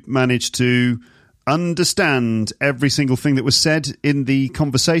 Did you manage to understand every single thing that was said in the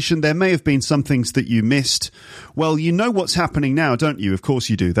conversation? There may have been some things that you missed. Well, you know what's happening now, don't you? Of course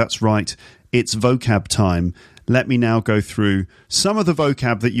you do. That's right. It's vocab time. Let me now go through some of the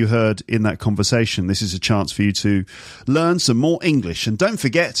vocab that you heard in that conversation. This is a chance for you to learn some more English. And don't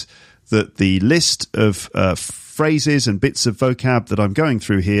forget that the list of phrases and bits of vocab that I'm going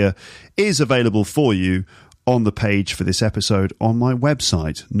through here is available for you on the page for this episode on my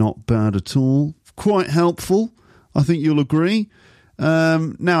website. Not bad at all. Quite helpful, I think you'll agree.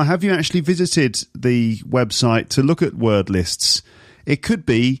 Now, have you actually visited the website to look at word lists? It could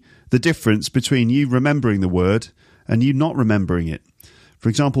be the difference between you remembering the word and you not remembering it. For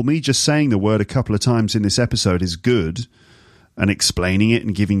example, me just saying the word a couple of times in this episode is good, and explaining it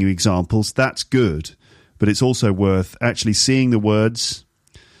and giving you examples, that's good. But it's also worth actually seeing the words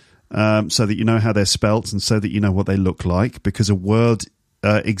so that you know how they're spelt and so that you know what they look like, because a word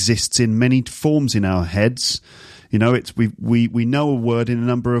exists in many forms in our heads. We know a word in a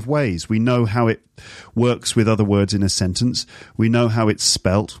number of ways. We know how it works with other words in a sentence. We know how it's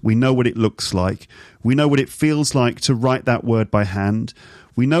spelt. We know what it looks like. We know what it feels like to write that word by hand.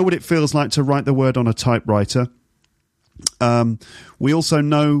 We know what it feels like to write the word on a typewriter. We also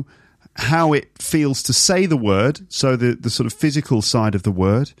know how it feels to say the word, so the sort of physical side of the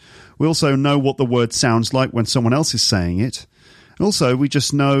word. We also know what the word sounds like when someone else is saying it. Also, we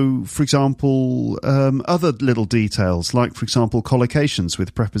just know, for example, other little details, like, for example, collocations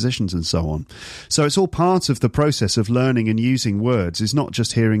with prepositions and so on. So it's all part of the process of learning and using words. It's not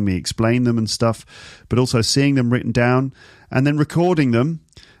just hearing me explain them and stuff, but also seeing them written down and then recording them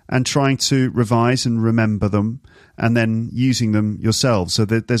and trying to revise and remember them and then using them yourselves. So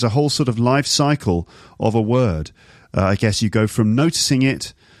there's a whole sort of life cycle of a word. I guess you go from noticing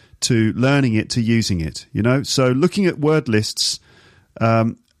it to learning it to using it, you know? So looking at word lists,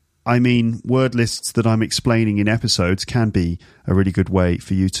 I mean, word lists that I'm explaining in episodes can be a really good way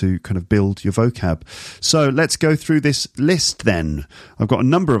for you to kind of build your vocab. So let's go through this list then. I've got a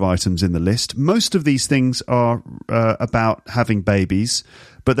number of items in the list. Most of these things are about having babies,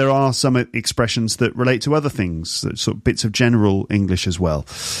 but there are some expressions that relate to other things, sort of bits of general English as well.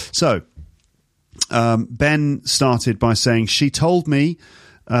 So Ben started by saying, she told me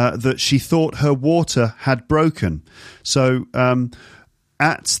that she thought her water had broken. So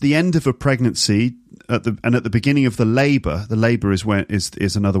at the end of a pregnancy at the beginning of the labour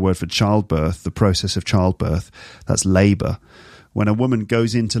is another word for childbirth, the process of childbirth. That's labour. When a woman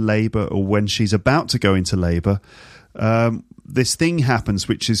goes into labour or when she's about to go into labour, this thing happens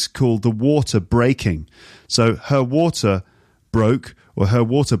which is called the water breaking. So her water broke, or her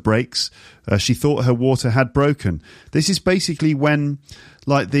water breaks. She thought her water had broken. This is basically when,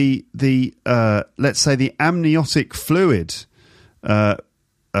 like the let's say the amniotic fluid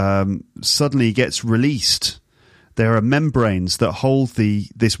suddenly gets released. There are membranes that hold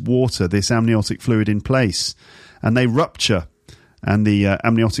this water, this amniotic fluid in place, and they rupture, and the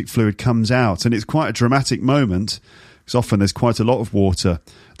amniotic fluid comes out, and it's quite a dramatic moment. Because often there's quite a lot of water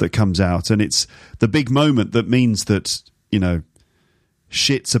that comes out, and it's the big moment that means that, you know,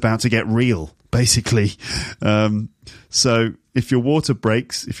 shit's about to get real, basically. So if your water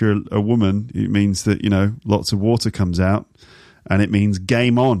breaks, if you're a woman, it means that, you know, lots of water comes out, and it means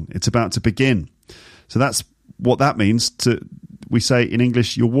game on. It's about to begin. So that's what that means. We say in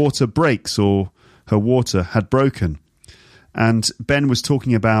English, your water breaks, or her water had broken. And Ben was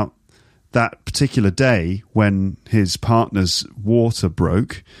talking about that particular day when his partner's water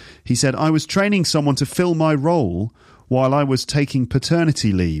broke. He said, I was training someone to fill my role while I was taking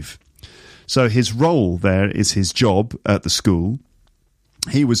paternity leave. So his role there is his job at the school.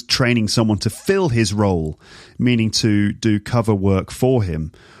 He was training someone to fill his role, meaning to do cover work for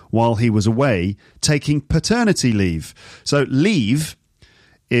him while he was away taking paternity leave. So leave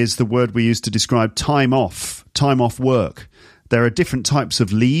is the word we use to describe time off work. There are different types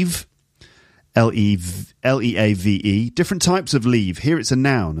of leave. L-E-A-V-E, different types of leave. Here it's a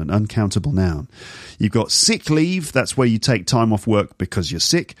noun, an uncountable noun. You've got sick leave, that's where you take time off work because you're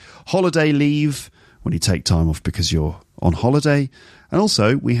sick. Holiday leave, when you take time off because you're on holiday. And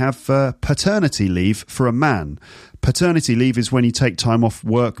also we have paternity leave for a man. Paternity leave is when you take time off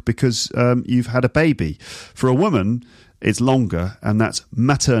work because you've had a baby. For a woman, it's longer, and that's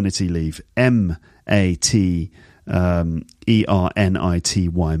maternity leave. M-A-T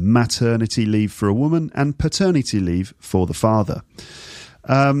E-R-N-I-T-Y, maternity leave for a woman, and paternity leave for the father.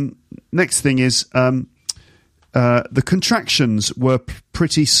 Next thing is the contractions were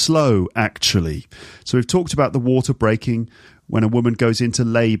pretty slow, actually. So we've talked about the water breaking. When a woman goes into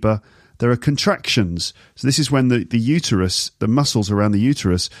labour, there are contractions. So this is when the uterus, the muscles around the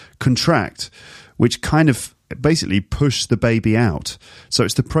uterus contract, which kind of basically push the baby out. So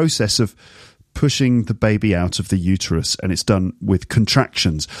it's the process of pushing the baby out of the uterus, and it's done with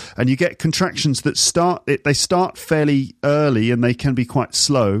contractions. And you get contractions that start fairly early, and they can be quite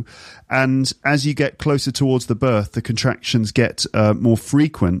slow. And as you get closer towards the birth, the contractions get more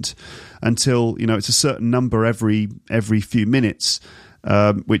frequent until, you know, it's a certain number every few minutes,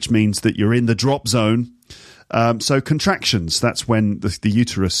 which means that you're in the drop zone. So contractions, that's when the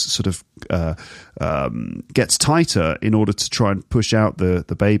uterus sort of gets tighter in order to try and push out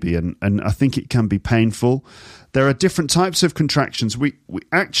the baby. And I think it can be painful. There are different types of contractions. We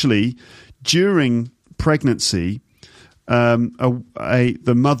actually, during pregnancy,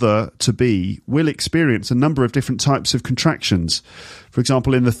 the mother-to-be will experience a number of different types of contractions. For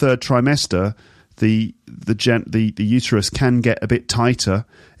example, in the third trimester, the uterus can get a bit tighter.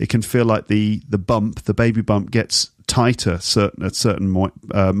 It can feel like the baby bump gets tighter at certain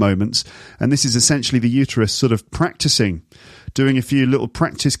moments. And this is essentially the uterus sort of practicing, doing a few little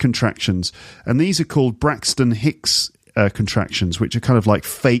practice contractions. And these are called Braxton Hicks contractions, which are kind of like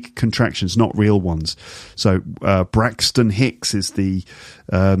fake contractions, not real ones. So Braxton Hicks is the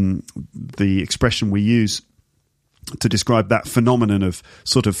expression we use to describe that phenomenon of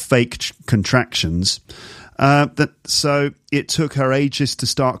sort of fake contractions. So it took her ages to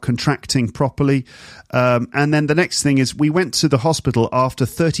start contracting properly. And then the next thing is we went to the hospital after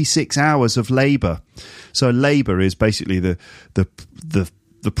 36 hours of labour. So labour is basically the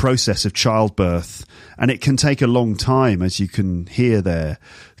process of childbirth, and it can take a long time, as you can hear there.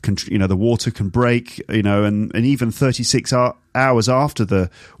 The water can break, and even 36 hours after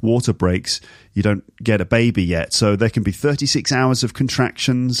the water breaks, you don't get a baby yet. So there can be 36 hours of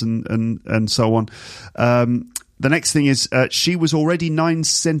contractions and so on. The next thing is she was already 9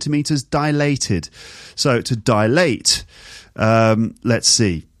 centimetres dilated. So to dilate, let's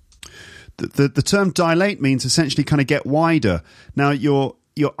see. The term dilate means essentially kind of get wider. Now, your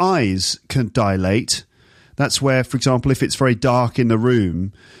eyes can dilate. That's where, for example, if it's very dark in the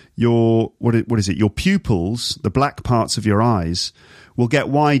room, your pupils, the black parts of your eyes, will get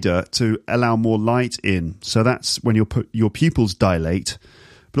wider to allow more light in. So that's when your pupils dilate.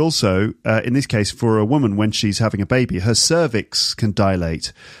 But also, in this case, for a woman, when she's having a baby, her cervix can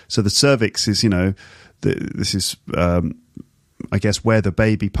dilate. So the cervix is, this is, I guess, where the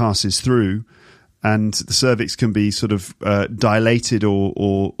baby passes through. And the cervix can be sort of dilated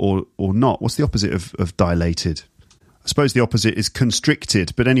or not. What's the opposite of dilated? I suppose the opposite is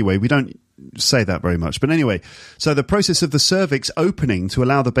constricted. But anyway, we don't say that very much. But anyway, so the process of the cervix opening to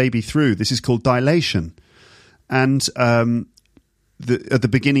allow the baby through, this is called dilation. And at the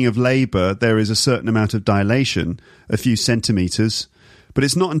beginning of labour, there is a certain amount of dilation, a few centimetres. But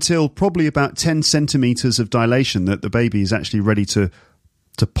it's not until probably about 10 centimetres of dilation that the baby is actually ready to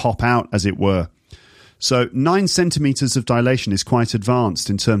pop out, as it were. So 9 centimetres of dilation is quite advanced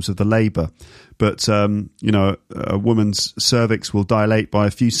in terms of the labour. But, a woman's cervix will dilate by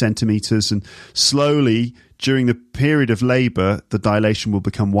a few centimetres, and slowly during the period of labour, the dilation will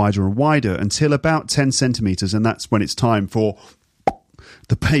become wider and wider until about 10 centimetres, and that's when it's time for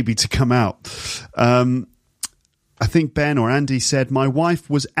the baby to come out. I think Ben or Andy said, my wife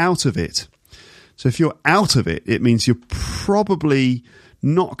was out of it. So if you're out of it, it means you're probably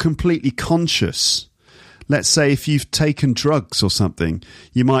not completely conscious. Let's say if you've taken drugs or something,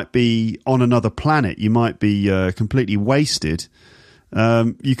 you might be on another planet. You might be completely wasted.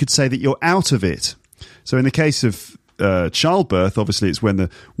 You could say that you're out of it. So in the case of childbirth, obviously it's when the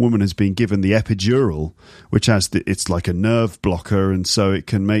woman has been given the epidural, which it's like a nerve blocker, and so it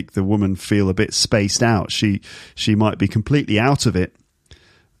can make the woman feel a bit spaced out. She might be completely out of it.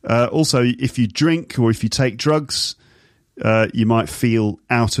 Also, if you drink or if you take drugs, you might feel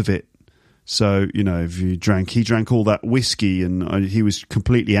out of it. So, if he drank all that whiskey and he was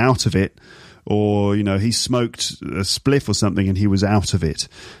completely out of it, or, he smoked a spliff or something and he was out of it.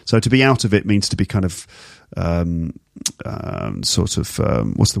 So to be out of it means to be kind of, what's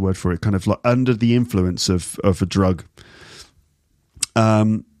the word for it? Kind of like under the influence of a drug.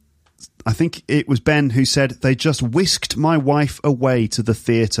 I think it was Ben who said, they just whisked my wife away to the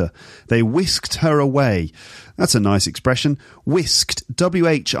theatre. They whisked her away. That's a nice expression. Whisked,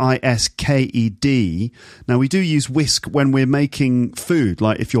 Whisked. Now, we do use whisk when we're making food,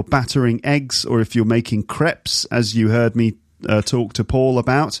 like if you're battering eggs or if you're making crepes, as you heard me talk to Paul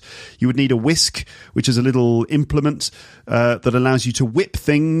about. You would need a whisk, which is a little implement that allows you to whip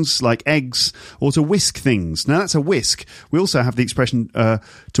things like eggs or to whisk things. Now, that's a whisk. We also have the expression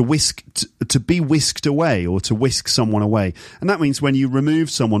to whisk, to be whisked away, or to whisk someone away. And that means when you remove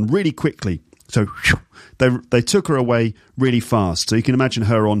someone really quickly. So they took her away really fast. So you can imagine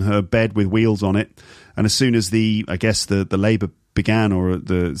her on her bed with wheels on it. And as soon as the labour began, or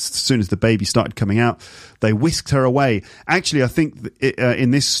as soon as the baby started coming out, they whisked her away. Actually, I think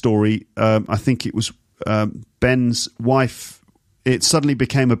in this story, I think it was Ben's wife. It suddenly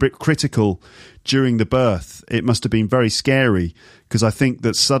became a bit critical during the birth. It must have been very scary, because I think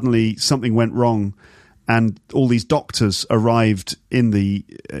that suddenly something went wrong, and all these doctors arrived in the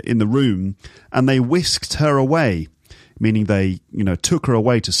room, and they whisked her away, meaning they took her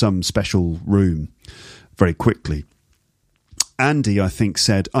away to some special room very quickly. Andy, I think,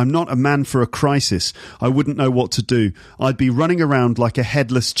 said, I'm not a man for a crisis. I wouldn't know what to do. I'd be running around like a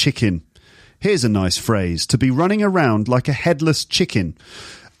headless chicken. Here's a nice phrase, to be running around like a headless chicken.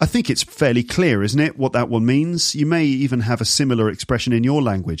 I think it's fairly clear, isn't it, what that one means? You may even have a similar expression in your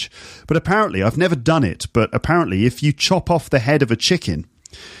language. But apparently, I've never done it, but apparently if you chop off the head of a chicken,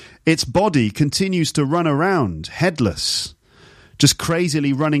 its body continues to run around headless. Just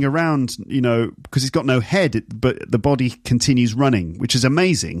crazily running around, because it's got no head, but the body continues running, which is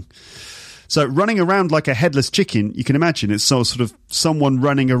amazing. So running around like a headless chicken, you can imagine it's sort of someone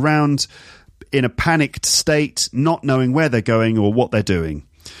running around in a panicked state, not knowing where they're going or what they're doing.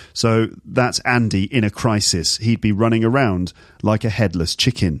 So that's Andy in a crisis. He'd be running around like a headless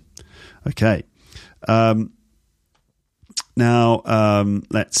chicken. Okay. Let's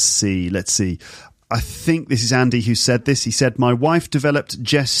see. I think this is Andy who said this. He said, my wife developed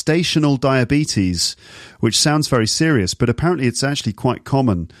gestational diabetes, which sounds very serious, but apparently it's actually quite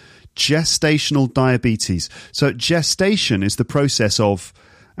common. Gestational diabetes. So gestation is the process of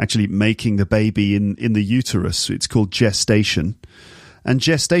actually making the baby in the uterus. It's called gestation. And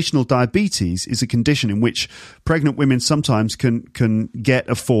gestational diabetes is a condition in which pregnant women sometimes can get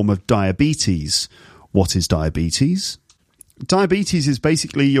a form of diabetes. What is diabetes? Diabetes is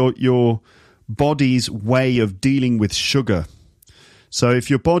basically your body's way of dealing with sugar. So if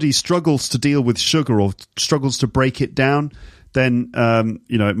your body struggles to deal with sugar or struggles to break it down, then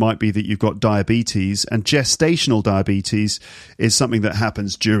it might be that you've got diabetes. And gestational diabetes is something that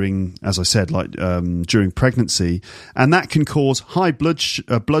happens during, as I said, during pregnancy, and that can cause high blood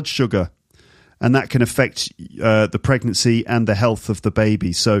sugar, and that can affect the pregnancy and the health of the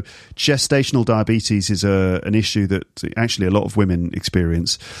baby. So gestational diabetes is an issue that actually a lot of women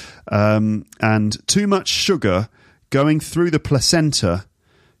experience. And too much sugar going through the placenta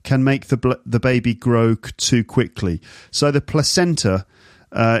can make the baby grow too quickly. So the placenta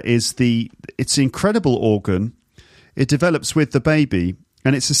it's an incredible organ. It develops with the baby,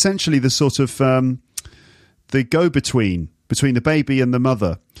 and it's essentially the sort of the go-between between the baby and the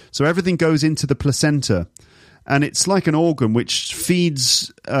mother. So everything goes into the placenta, and it's like an organ which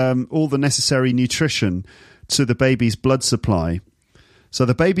feeds all the necessary nutrition to the baby's blood supply. So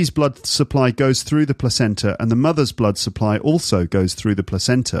the baby's blood supply goes through the placenta, and the mother's blood supply also goes through the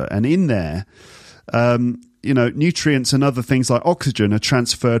placenta. And in there, nutrients and other things like oxygen are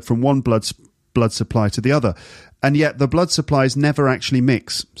transferred from one blood supply to the other. And yet the blood supplies never actually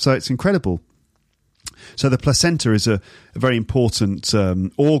mix. So it's incredible. So the placenta is a very important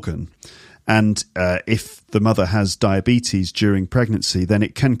organ. And if the mother has diabetes during pregnancy, then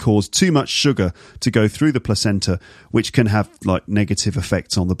it can cause too much sugar to go through the placenta, which can have like negative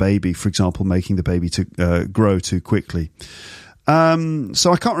effects on the baby, for example, making the baby to grow too quickly.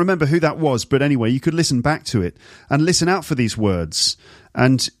 So I can't remember who that was, but anyway, you could listen back to it and listen out for these words,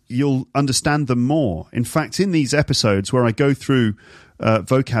 and you'll understand them more. In fact, in these episodes where I go through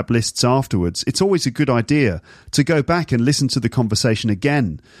vocab lists afterwards, it's always a good idea to go back and listen to the conversation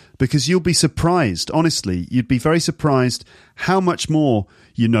again, because you'll be surprised. Honestly, you'd be very surprised how much more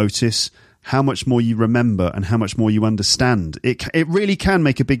you notice, how much more you remember, and how much more you understand. It really can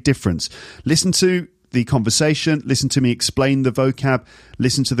make a big difference. Listen to the conversation, listen to me explain the vocab,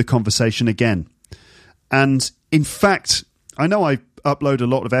 listen to the conversation again. And in fact, I know I upload a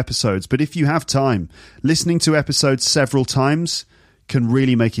lot of episodes, but if you have time, listening to episodes several times can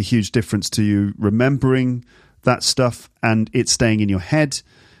really make a huge difference to you remembering that stuff and it staying in your head,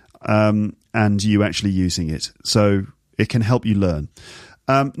 and you actually using it. So it can help you learn.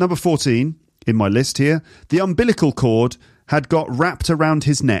 Number 14 in my list here, the umbilical cord had got wrapped around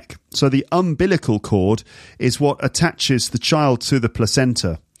his neck. So the umbilical cord is what attaches the child to the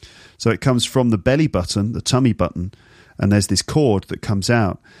placenta. So it comes from the belly button, the tummy button, and there's this cord that comes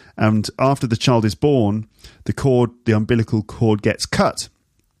out. And after the child is born, the umbilical cord gets cut.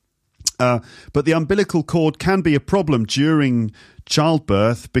 But the umbilical cord can be a problem during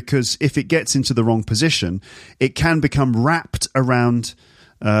childbirth, because if it gets into the wrong position, it can become wrapped around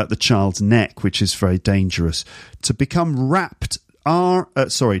the child's neck, which is very dangerous. To become wrapped, W-R-A-P-P-E-D,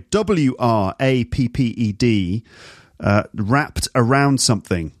 wrapped around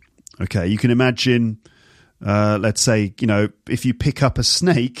something. Okay, you can imagine, let's say, if you pick up a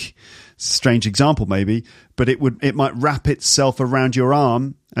snake, strange example maybe, but it might wrap itself around your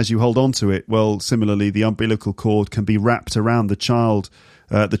arm as you hold on to it. Well, similarly, the umbilical cord can be wrapped around the child's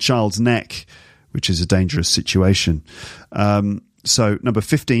neck, which is a dangerous situation. So, number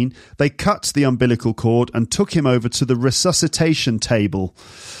 15, they cut the umbilical cord and took him over to the resuscitation table.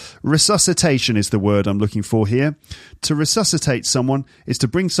 Resuscitation is the word I'm looking for here. To resuscitate someone is to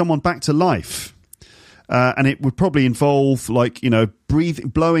bring someone back to life. And it would probably involve,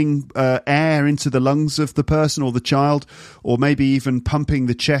 blowing air into the lungs of the person or the child, or maybe even pumping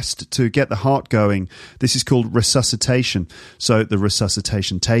the chest to get the heart going. This is called resuscitation. So the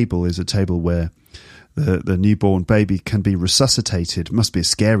resuscitation table is a table where the newborn baby can be resuscitated. Must be a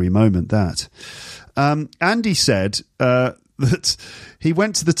scary moment, that. Andy said that he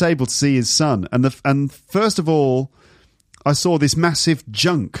went to the table to see his son, and first of all, I saw this massive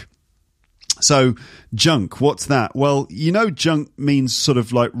junk. So junk, what's that? Well, junk means sort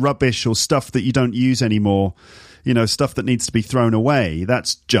of like rubbish or stuff that you don't use anymore, stuff that needs to be thrown away.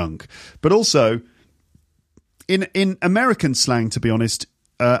 That's junk. But also, in American slang, to be honest,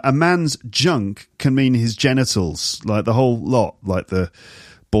 a man's junk can mean his genitals, like the whole lot, like the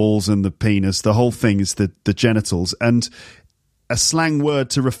balls and the penis. The whole thing is the genitals. And a slang word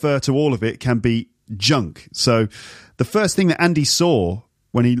to refer to all of it can be junk. So the first thing that Andy saw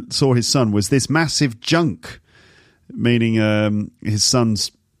when he saw his son was this massive junk, meaning his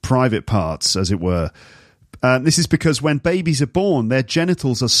son's private parts, as it were. This is because when babies are born, their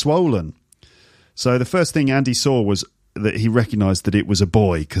genitals are swollen. So the first thing Andy saw was that he recognised that it was a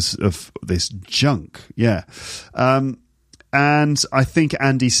boy because of this junk. Yeah. And I think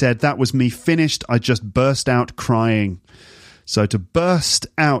Andy said, that was me finished. I just burst out crying. So to burst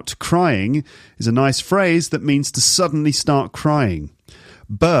out crying is a nice phrase that means to suddenly start crying.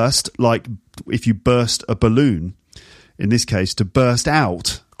 Burst, like if you burst a balloon. In this case, to burst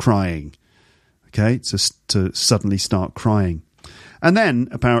out crying. Okay, so to suddenly start crying. And then,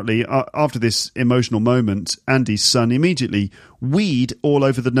 apparently, after this emotional moment, Andy's son immediately weed all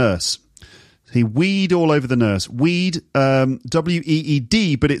over the nurse. He weed all over the nurse. Weed,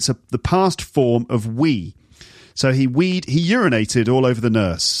 W-E-E-D, but it's the past form of wee. So he urinated all over the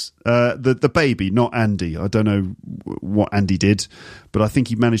nurse. The baby, not Andy. I don't know what Andy did, but I think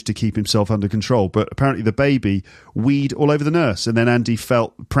he managed to keep himself under control. But apparently the baby weed all over the nurse, and then Andy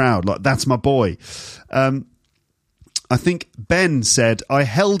felt proud, like, that's my boy. I think Ben said, I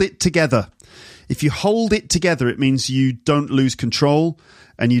held it together. If you hold it together, it means you don't lose control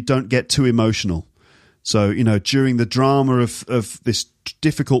and you don't get too emotional. So, during the drama of this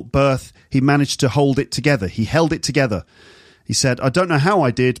difficult birth, he managed to hold it together. He held it together. He said, I don't know how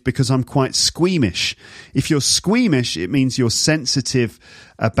I did because I'm quite squeamish. If you're squeamish, it means you're sensitive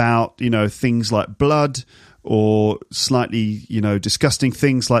about, things like blood or slightly, disgusting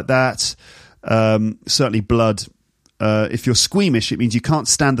things like that. Certainly blood. If you're squeamish, it means you can't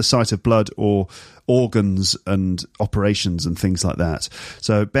stand the sight of blood or organs and operations and things like that.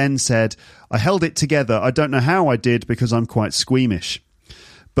 So Ben said, I held it together. I don't know how I did because I'm quite squeamish.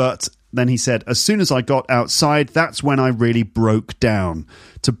 But then he said, as soon as I got outside, that's when I really broke down.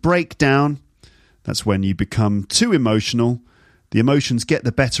 To break down, that's when you become too emotional. The emotions get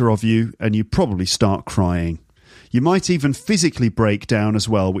the better of you and you probably start crying. You might even physically break down as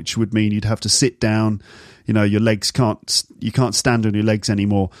well, which would mean you'd have to sit down. Your legs you can't stand on your legs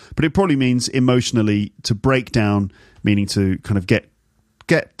anymore. But it probably means emotionally to break down, meaning to kind of get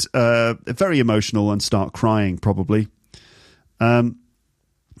very emotional and start crying, probably.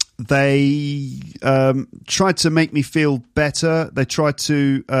 They tried to make me feel better. They tried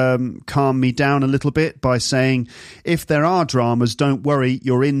to calm me down a little bit by saying, if there are dramas, don't worry,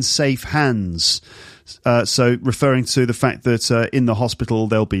 you're in safe hands. So referring to the fact that in the hospital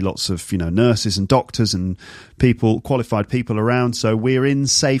there'll be lots of nurses and doctors and qualified people around, so we're in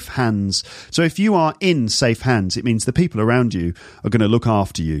safe hands. So if you are in safe hands, it means the people around you are going to look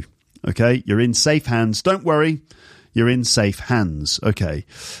after you. Okay, you're in safe hands. Don't worry, you're in safe hands. Okay,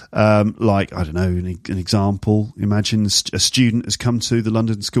 like, I don't know, an example. Imagine a student has come to the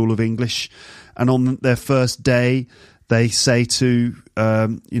London School of English, and on their first day they say to,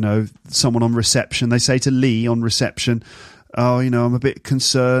 someone on reception, they say to Lee on reception, oh, I'm a bit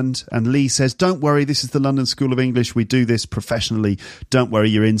concerned. And Lee says, don't worry, this is the London School of English. We do this professionally. Don't worry,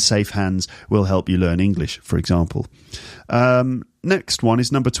 you're in safe hands. We'll help you learn English, for example. Next one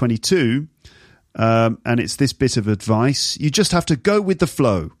is number 22. And it's this bit of advice. You just have to go with the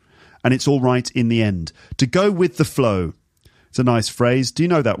flow, and it's all right in the end. To go with the flow. It's a nice phrase. Do you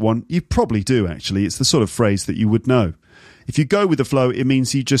know that one? You probably do, actually. It's the sort of phrase that you would know. If you go with the flow, it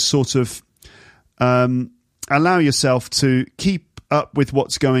means you just sort of allow yourself to keep up with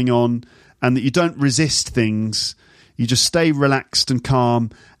what's going on and that you don't resist things. You just stay relaxed and calm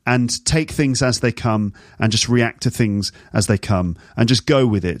and take things as they come and just react to things as they come and just go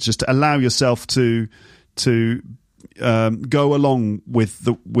with it. Just allow yourself to go along with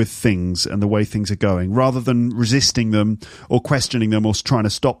things and the way things are going, rather than resisting them or questioning them or trying to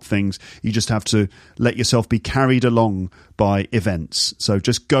stop things. You just have to let yourself be carried along by events. So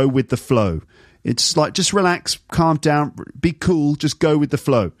just go with the flow. It's like, just relax, calm down, be cool, just go with the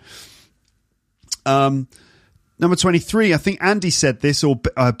flow. Number 23, I think Andy said this, or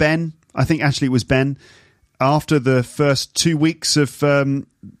Ben. I think actually it was Ben. After the first 2 weeks of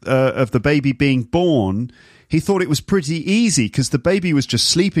the baby being born, he thought it was pretty easy because the baby was just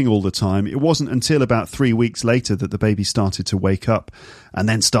sleeping all the time. It wasn't until about 3 weeks later that the baby started to wake up and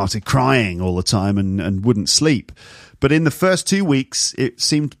then started crying all the time and wouldn't sleep. But in the first 2 weeks, it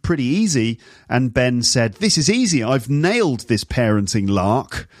seemed pretty easy. And Ben said, this is easy. I've nailed this parenting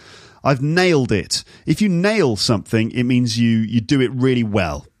lark. I've nailed it. If you nail something, it means you do it really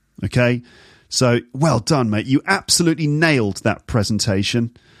well. Okay? So, well done, mate. You absolutely nailed that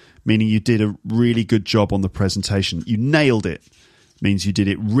presentation, meaning you did a really good job on the presentation. You nailed it. means you did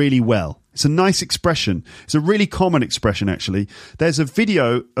it really well. It's a nice expression. It's a really common expression, actually. There's a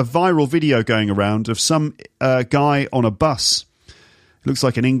viral video going around of some guy on a bus. It looks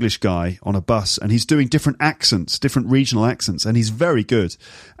like an English guy on a bus, and he's doing different accents, different regional accents, and he's very good.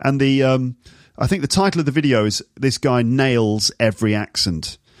 And I think the title of the video is "This Guy Nails Every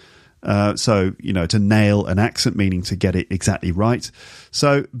Accent." So, to nail an accent, meaning to get it exactly right.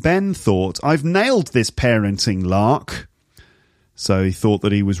 So Ben thought, I've nailed this parenting lark. So he thought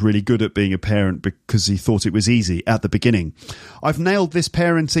that he was really good at being a parent because he thought it was easy at the beginning. I've nailed this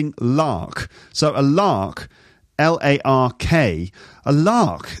parenting lark. So a lark, L-A-R-K, a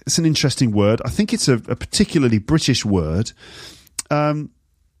lark, it's an interesting word. I think it's a particularly British word. And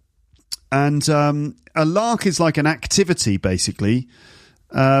a lark is like an activity, basically.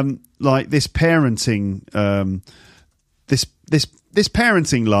 Like this parenting, this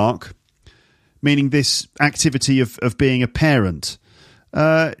parenting lark, meaning this activity of being a parent.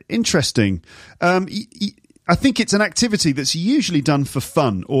 Interesting. I think it's an activity that's usually done for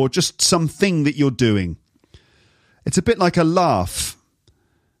fun or just something that you're doing. It's a bit like a laugh.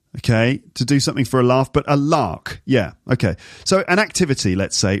 Okay, to do something for a laugh, but a lark. Yeah, okay. So an activity,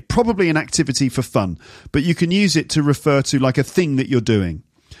 let's say, probably an activity for fun, but you can use it to refer to like a thing that you're doing.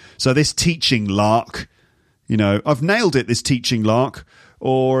 So this teaching lark, I've nailed it, this teaching lark,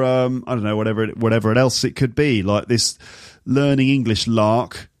 or I don't know, whatever else it could be. Like this learning English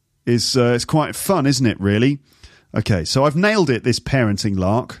lark is it's quite fun, isn't it, really? Okay, so I've nailed it, this parenting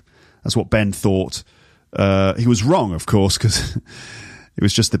lark. That's what Ben thought. He was wrong, of course, because it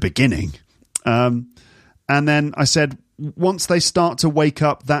was just the beginning. And then I said, once they start to wake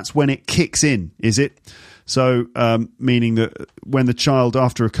up, that's when it kicks in, is it? So, meaning that when the child,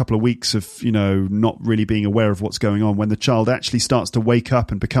 after a couple of weeks of, not really being aware of what's going on, when the child actually starts to wake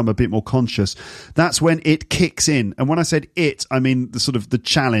up and become a bit more conscious, that's when it kicks in. And when I said it, I mean the sort of the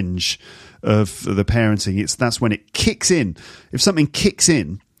challenge of the parenting. That's when it kicks in. If something kicks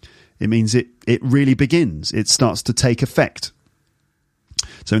in, it means it really begins. It starts to take effect.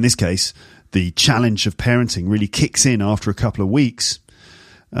 So in this case, the challenge of parenting really kicks in after a couple of weeks.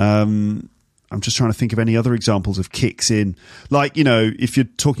 I'm just trying to think of any other examples of kicks in. Like, if you're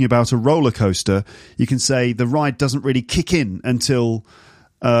talking about a roller coaster, you can say the ride doesn't really kick in until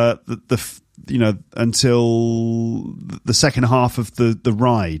until the second half of the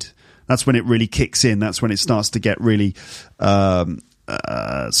ride. That's when it really kicks in. That's when it starts to get really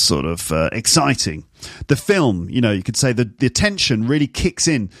exciting. The film, you could say the tension really kicks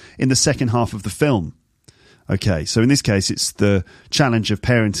in the second half of the film. Okay, so in this case, it's the challenge of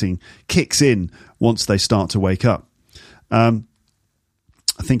parenting kicks in once they start to wake up. I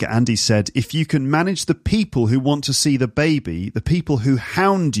think Andy said, if you can manage the people who want to see the baby, the people who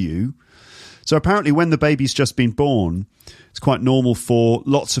hound you. So apparently when the baby's just been born, it's quite normal for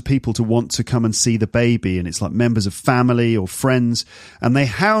lots of people to want to come and see the baby. And it's like members of family or friends, and they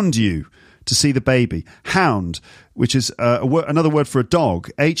hound you to see the baby. Hound, which is another word for a dog,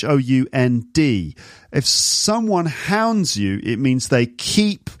 H-O-U-N-D. If someone hounds you, it means they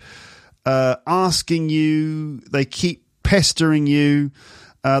keep asking you, they keep pestering you,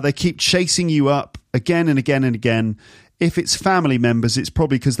 they keep chasing you up again and again and again. If it's family members, it's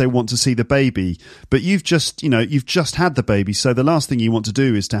probably because they want to see the baby. But you've just had the baby, so the last thing you want to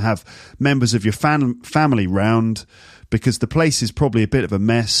do is to have members of your family round, because the place is probably a bit of a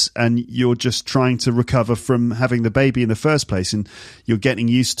mess and you're just trying to recover from having the baby in the first place, and you're getting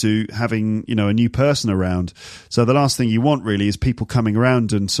used to having, a new person around. So the last thing you want really is people coming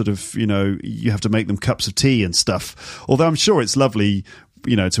around and sort of, you have to make them cups of tea and stuff. Although I'm sure it's lovely,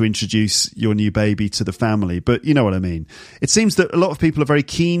 to introduce your new baby to the family. But you know what I mean. It seems that a lot of people are very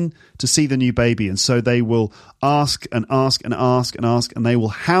keen to see the new baby, and so they will ask and ask and ask and ask, and they will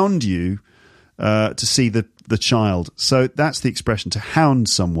hound you to see the child. So that's the expression, to hound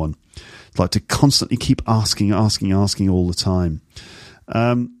someone. It's like to constantly keep asking all the time.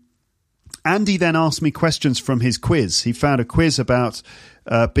 Andy then asked me questions from his quiz. He found a quiz about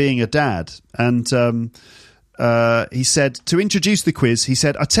being a dad, and he said, to introduce the quiz, he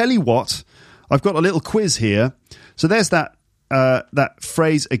said, I tell you what, I've got a little quiz here. So there's that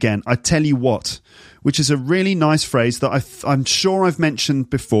phrase again, I tell you what, which is a really nice phrase that I'm sure I've mentioned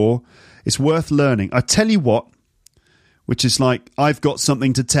before. It's worth learning. I tell you what, which is like, I've got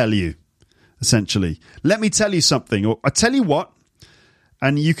something to tell you, essentially. Let me tell you something, or I tell you what.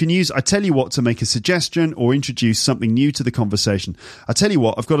 And you can use I tell you what to make a suggestion or introduce something new to the conversation. I tell you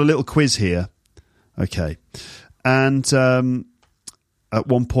what, I've got a little quiz here. Okay. And at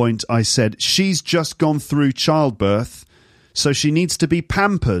one point I said, she's just gone through childbirth, so she needs to be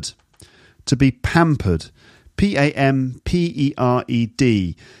pampered. To be pampered. Pampered.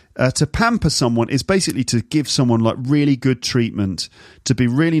 To pamper someone is basically to give someone like really good treatment, to be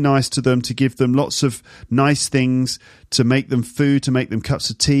really nice to them, to give them lots of nice things, to make them food, to make them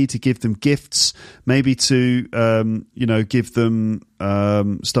cups of tea, to give them gifts, maybe to give them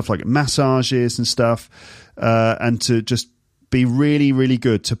stuff like massages and stuff, and to just be really, really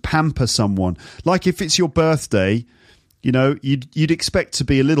good, to pamper someone. Like if it's your birthday, you'd expect to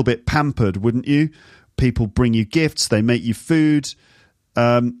be a little bit pampered, wouldn't you? People bring you gifts, they make you food.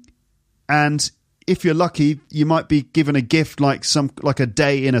 And if you're lucky, you might be given a gift like a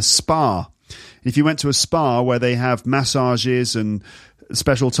day in a spa. If you went to a spa where they have massages and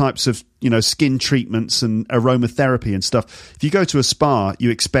special types of skin treatments and aromatherapy and stuff, if you go to a spa,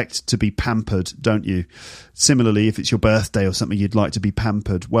 you expect to be pampered, don't you? Similarly, if it's your birthday or something, you'd like to be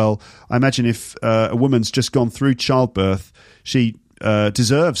pampered. Well, I imagine if a woman's just gone through childbirth, she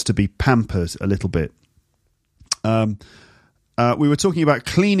deserves to be pampered a little bit. We were talking about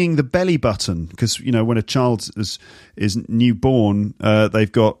cleaning the belly button because, when a child is newborn,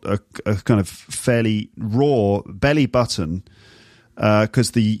 they've got a kind of fairly raw belly button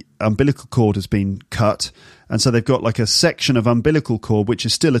because the umbilical cord has been cut. And so they've got like a section of umbilical cord which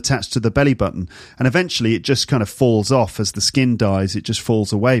is still attached to the belly button. And eventually it just kind of falls off as the skin dies. It just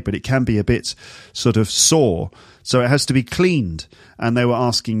falls away, but it can be a bit sort of sore. So it has to be cleaned. And they were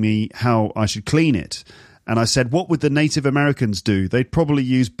asking me how I should clean it. And I said, what would the Native Americans do? They'd probably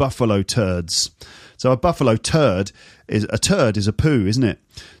use buffalo turds. So a buffalo turd is a poo, isn't it?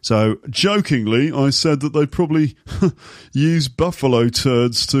 So jokingly, I said that they'd probably use buffalo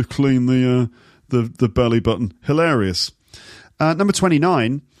turds to clean the belly button. Hilarious. Number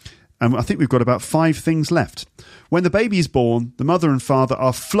 29, and I think we've got about 5 things left. When the baby is born, the mother and father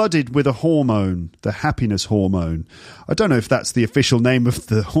are flooded with a hormone, the happiness hormone. I don't know if that's the official name of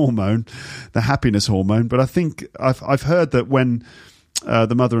the hormone, the happiness hormone, but I think I've heard that when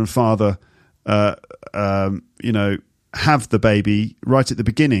the mother and father, have the baby right at the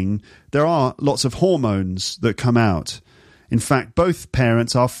beginning, there are lots of hormones that come out. In fact, both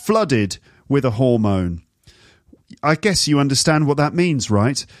parents are flooded with a hormone. I guess you understand what that means,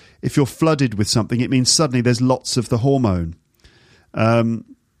 right? If you're flooded with something, it means suddenly there's lots of the hormone.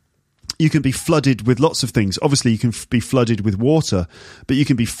 You can be flooded with lots of things. Obviously, you can be flooded with water, but you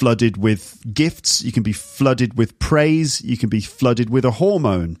can be flooded with gifts. You can be flooded with praise. You can be flooded with a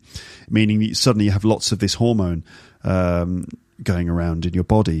hormone, meaning that suddenly you have lots of this hormone going around in your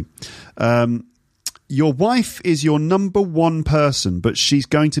body. Your wife is your number one person, but she's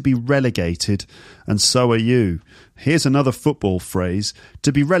going to be relegated, and so are you. Here's another football phrase.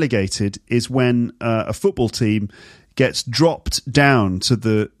 To be relegated is when a football team gets dropped down to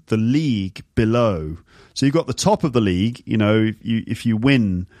the league below. So you've got the top of the league. If you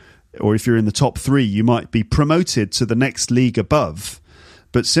win, or if you're in the top 3, you might be promoted to the next league above.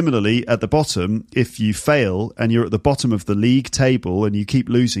 But similarly, at the bottom, if you fail and you're at the bottom of the league table and you keep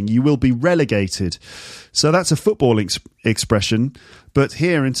losing, you will be relegated. So that's a football expression. But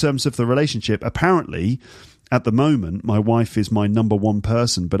here, in terms of the relationship, apparently, at the moment, my wife is my number one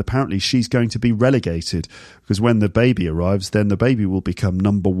person, but apparently she's going to be relegated because when the baby arrives, then the baby will become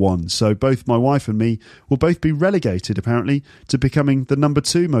number one. So both my wife and me will both be relegated, apparently, to becoming the number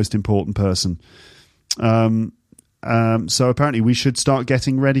 2 most important person. So apparently we should start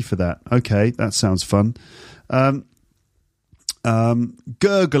getting ready for that. Okay, that sounds fun.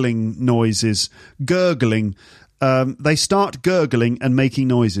 Gurgling noises. Gurgling. They start gurgling and making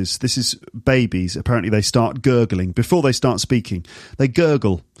noises. This is babies. Apparently they start gurgling before they start speaking. They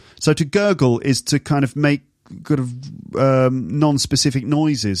gurgle. So to gurgle is to kind of make kind of non-specific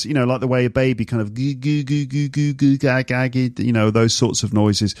noises, like the way a baby kind of goo goo goo goo goo goo gag gag, those sorts of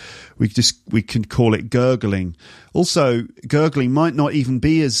noises. We can call it gurgling. Also, gurgling might not even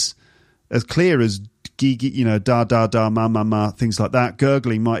be as clear as da da da ma ma ma, things like that.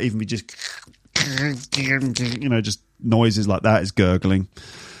 Gurgling might even be just just noises like that is gurgling.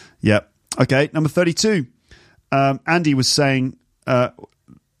 Yep. Okay, number 32. Andy was saying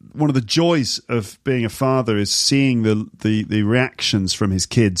one of the joys of being a father is seeing the reactions from his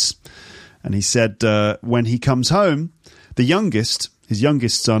kids. And he said when he comes home, his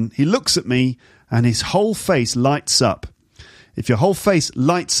youngest son, he looks at me and his whole face lights up. If your whole face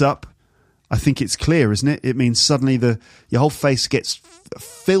lights up, I think it's clear, isn't it? It means suddenly your whole face gets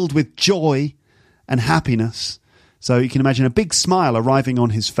filled with joy and happiness. So you can imagine a big smile arriving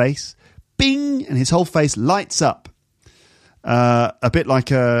on his face. Bing! And his whole face lights up. A bit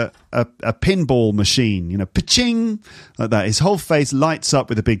like a pinball machine, pa-ching, like that. His whole face lights up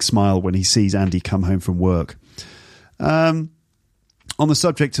with a big smile when he sees Andy come home from work. On the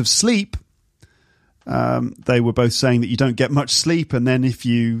subject of sleep, They were both saying that you don't get much sleep, and then if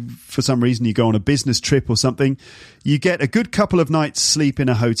you, for some reason, you go on a business trip or something, you get a good couple of nights sleep in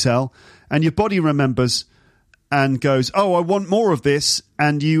a hotel, and your body remembers and goes, oh, I want more of this,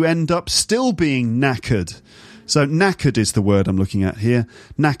 and you end up still being knackered. So knackered is the word I'm looking at here.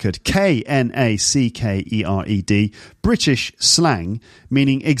 Knackered, K-N-A-C-K-E-R-E-D, British slang,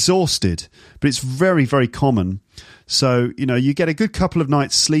 meaning exhausted, but it's very, very common. So, you get a good couple of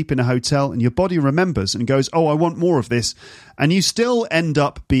nights sleep in a hotel and your body remembers and goes, oh, I want more of this. And you still end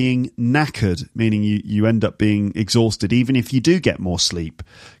up being knackered, meaning you end up being exhausted, even if you do get more sleep,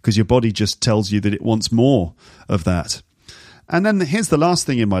 because your body just tells you that it wants more of that. And then here's the last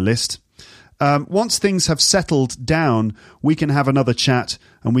thing in my list. Once things have settled down, we can have another chat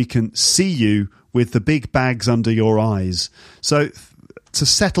and we can see you with the big bags under your eyes. So to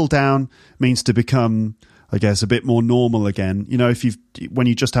settle down means to become, I guess, a bit more normal again. When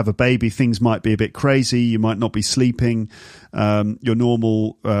you just have a baby, things might be a bit crazy. You might not be sleeping. Your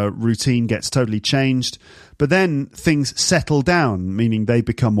normal routine gets totally changed. But then things settle down, meaning they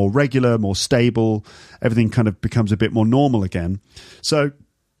become more regular, more stable. Everything kind of becomes a bit more normal again. So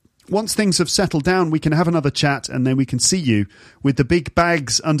once things have settled down, we can have another chat and then we can see you with the big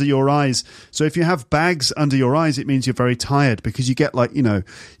bags under your eyes. So if you have bags under your eyes, it means you're very tired, because you get you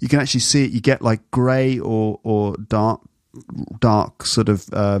can actually see it. You get like grey or dark sort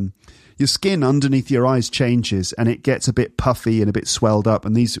of, your skin underneath your eyes changes and it gets a bit puffy and a bit swelled up.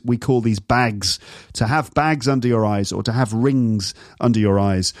 And we call these bags. To have bags under your eyes or to have rings under your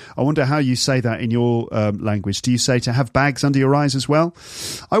eyes. I wonder how you say that in your language. Do you say to have bags under your eyes as well?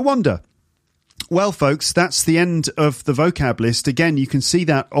 I wonder. Well, folks, that's the end of the vocab list. Again, you can see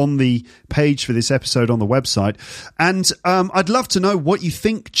that on the page for this episode on the website. And I'd love to know what you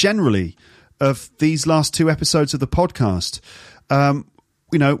think generally of these last two episodes of the podcast.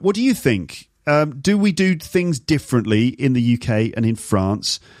 What do you think? Do we do things differently in the UK and in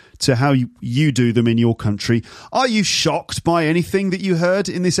France to how you do them in your country? Are you shocked by anything that you heard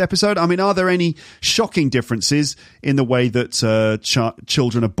in this episode? I mean, are there any shocking differences in the way that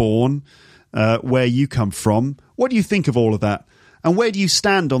children are born, where you come from? What do you think of all of that? And where do you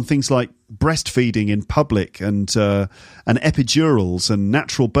stand on things like breastfeeding in public and epidurals and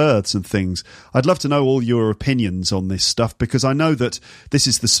natural births and things? I'd love to know all your opinions on this stuff, because I know that this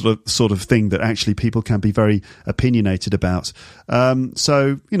is the sort of thing that actually people can be very opinionated about.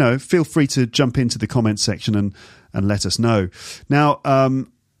 So, feel free to jump into the comments section and let us know. Now,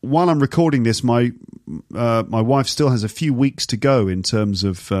 while I'm recording this, my wife still has a few weeks to go in terms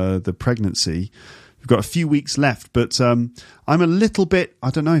of the pregnancy. We've got a few weeks left, but I'm a little bit,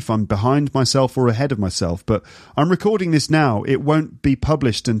 I don't know if I'm behind myself or ahead of myself, but I'm recording this now. It won't be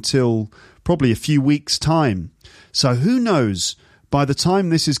published until probably a few weeks' time. So who knows, by the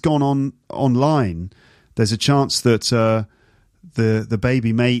time this has gone online, there's a chance that the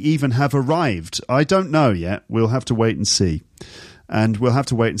baby may even have arrived. I don't know yet. We'll have to wait and see. And we'll have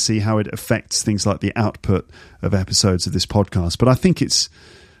to wait and see how it affects things like the output of episodes of this podcast. But I think it's,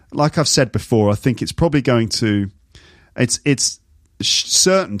 like I've said before, I think it's probably going to, it's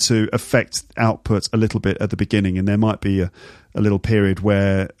certain to affect output a little bit at the beginning, and there might be a little period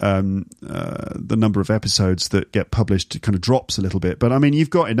where the number of episodes that get published kind of drops a little bit. But I mean, you've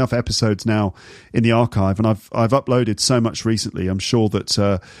got enough episodes now in the archive, and I've uploaded so much recently. I'm sure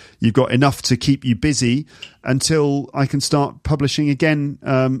that you've got enough to keep you busy until I can start publishing again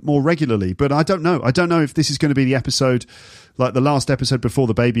more regularly. But I don't know. I don't know if this is going to be the episode, like the last episode before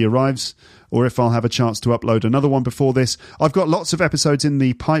the baby arrives, or if I'll have a chance to upload another one before this. I've got lots of episodes in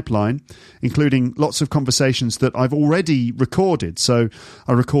the pipeline, including lots of conversations that I've already recorded. So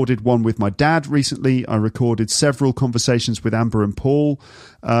I recorded one with my dad recently. I recorded several conversations with Amber and Paul,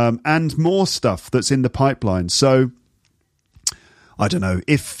 and more stuff that's in the pipeline. So I don't know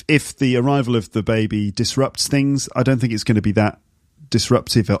if the arrival of the baby disrupts things. I don't think it's going to be that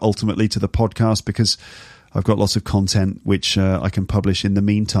disruptive ultimately to the podcast, because I've got lots of content which I can publish in the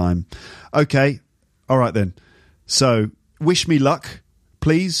meantime. Okay, all right then. So wish me luck,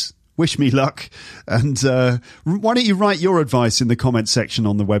 please. Wish me luck. And why don't you write your advice in the comment section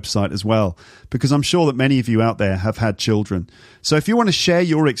on the website as well, because I'm sure that many of you out there have had children. So if you want to share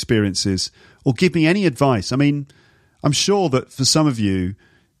your experiences or give me any advice, I mean, I'm sure that for some of you,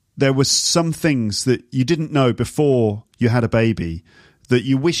 there were some things that you didn't know before you had a baby that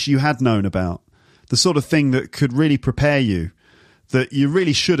you wish you had known about. The sort of thing that could really prepare you, that you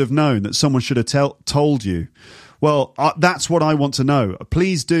really should have known, that someone should have told you. Well, that's what I want to know.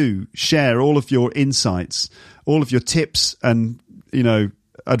 Please do share all of your insights, all of your tips and,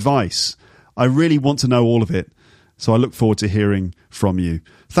 advice. I really want to know all of it. So I look forward to hearing from you.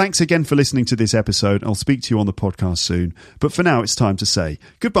 Thanks again for listening to this episode. I'll speak to you on the podcast soon. But for now, it's time to say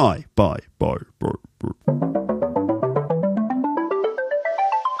goodbye. Bye. Bye.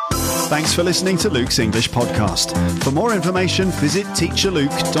 Thanks for listening to Luke's English podcast. For more information, visit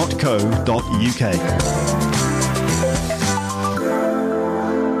teacherluke.co.uk.